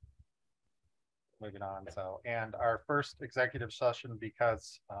moving on. So, and our first executive session,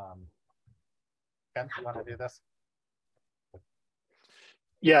 because Ken, you want to do this?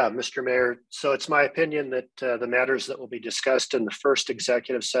 Yeah, Mr. Mayor. So it's my opinion that the matters that will be discussed in the first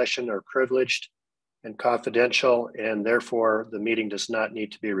executive session are privileged and confidential, and therefore the meeting does not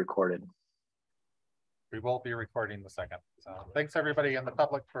need to be recorded. We will be recording the second. So thanks everybody in the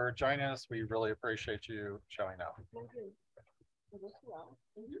public for joining us. We really appreciate you showing up.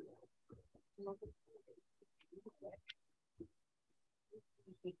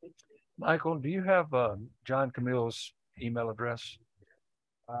 Michael, do you have John Camille's email address?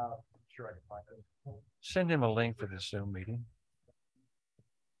 Sure. sure I can find it. Send him a link for this Zoom meeting.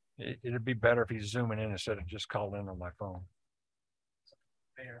 It'd be better if he's zooming in instead of just calling in on my phone.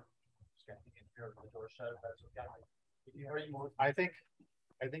 I think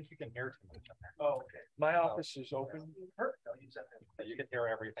you can hear. Oh, okay. My office is open. You can hear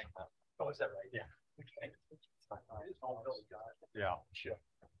everything. Oh, is that right? Yeah. Yeah. Sure.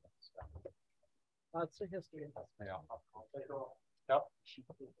 Lots of history. Yeah. Yep.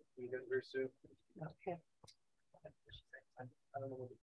 Okay.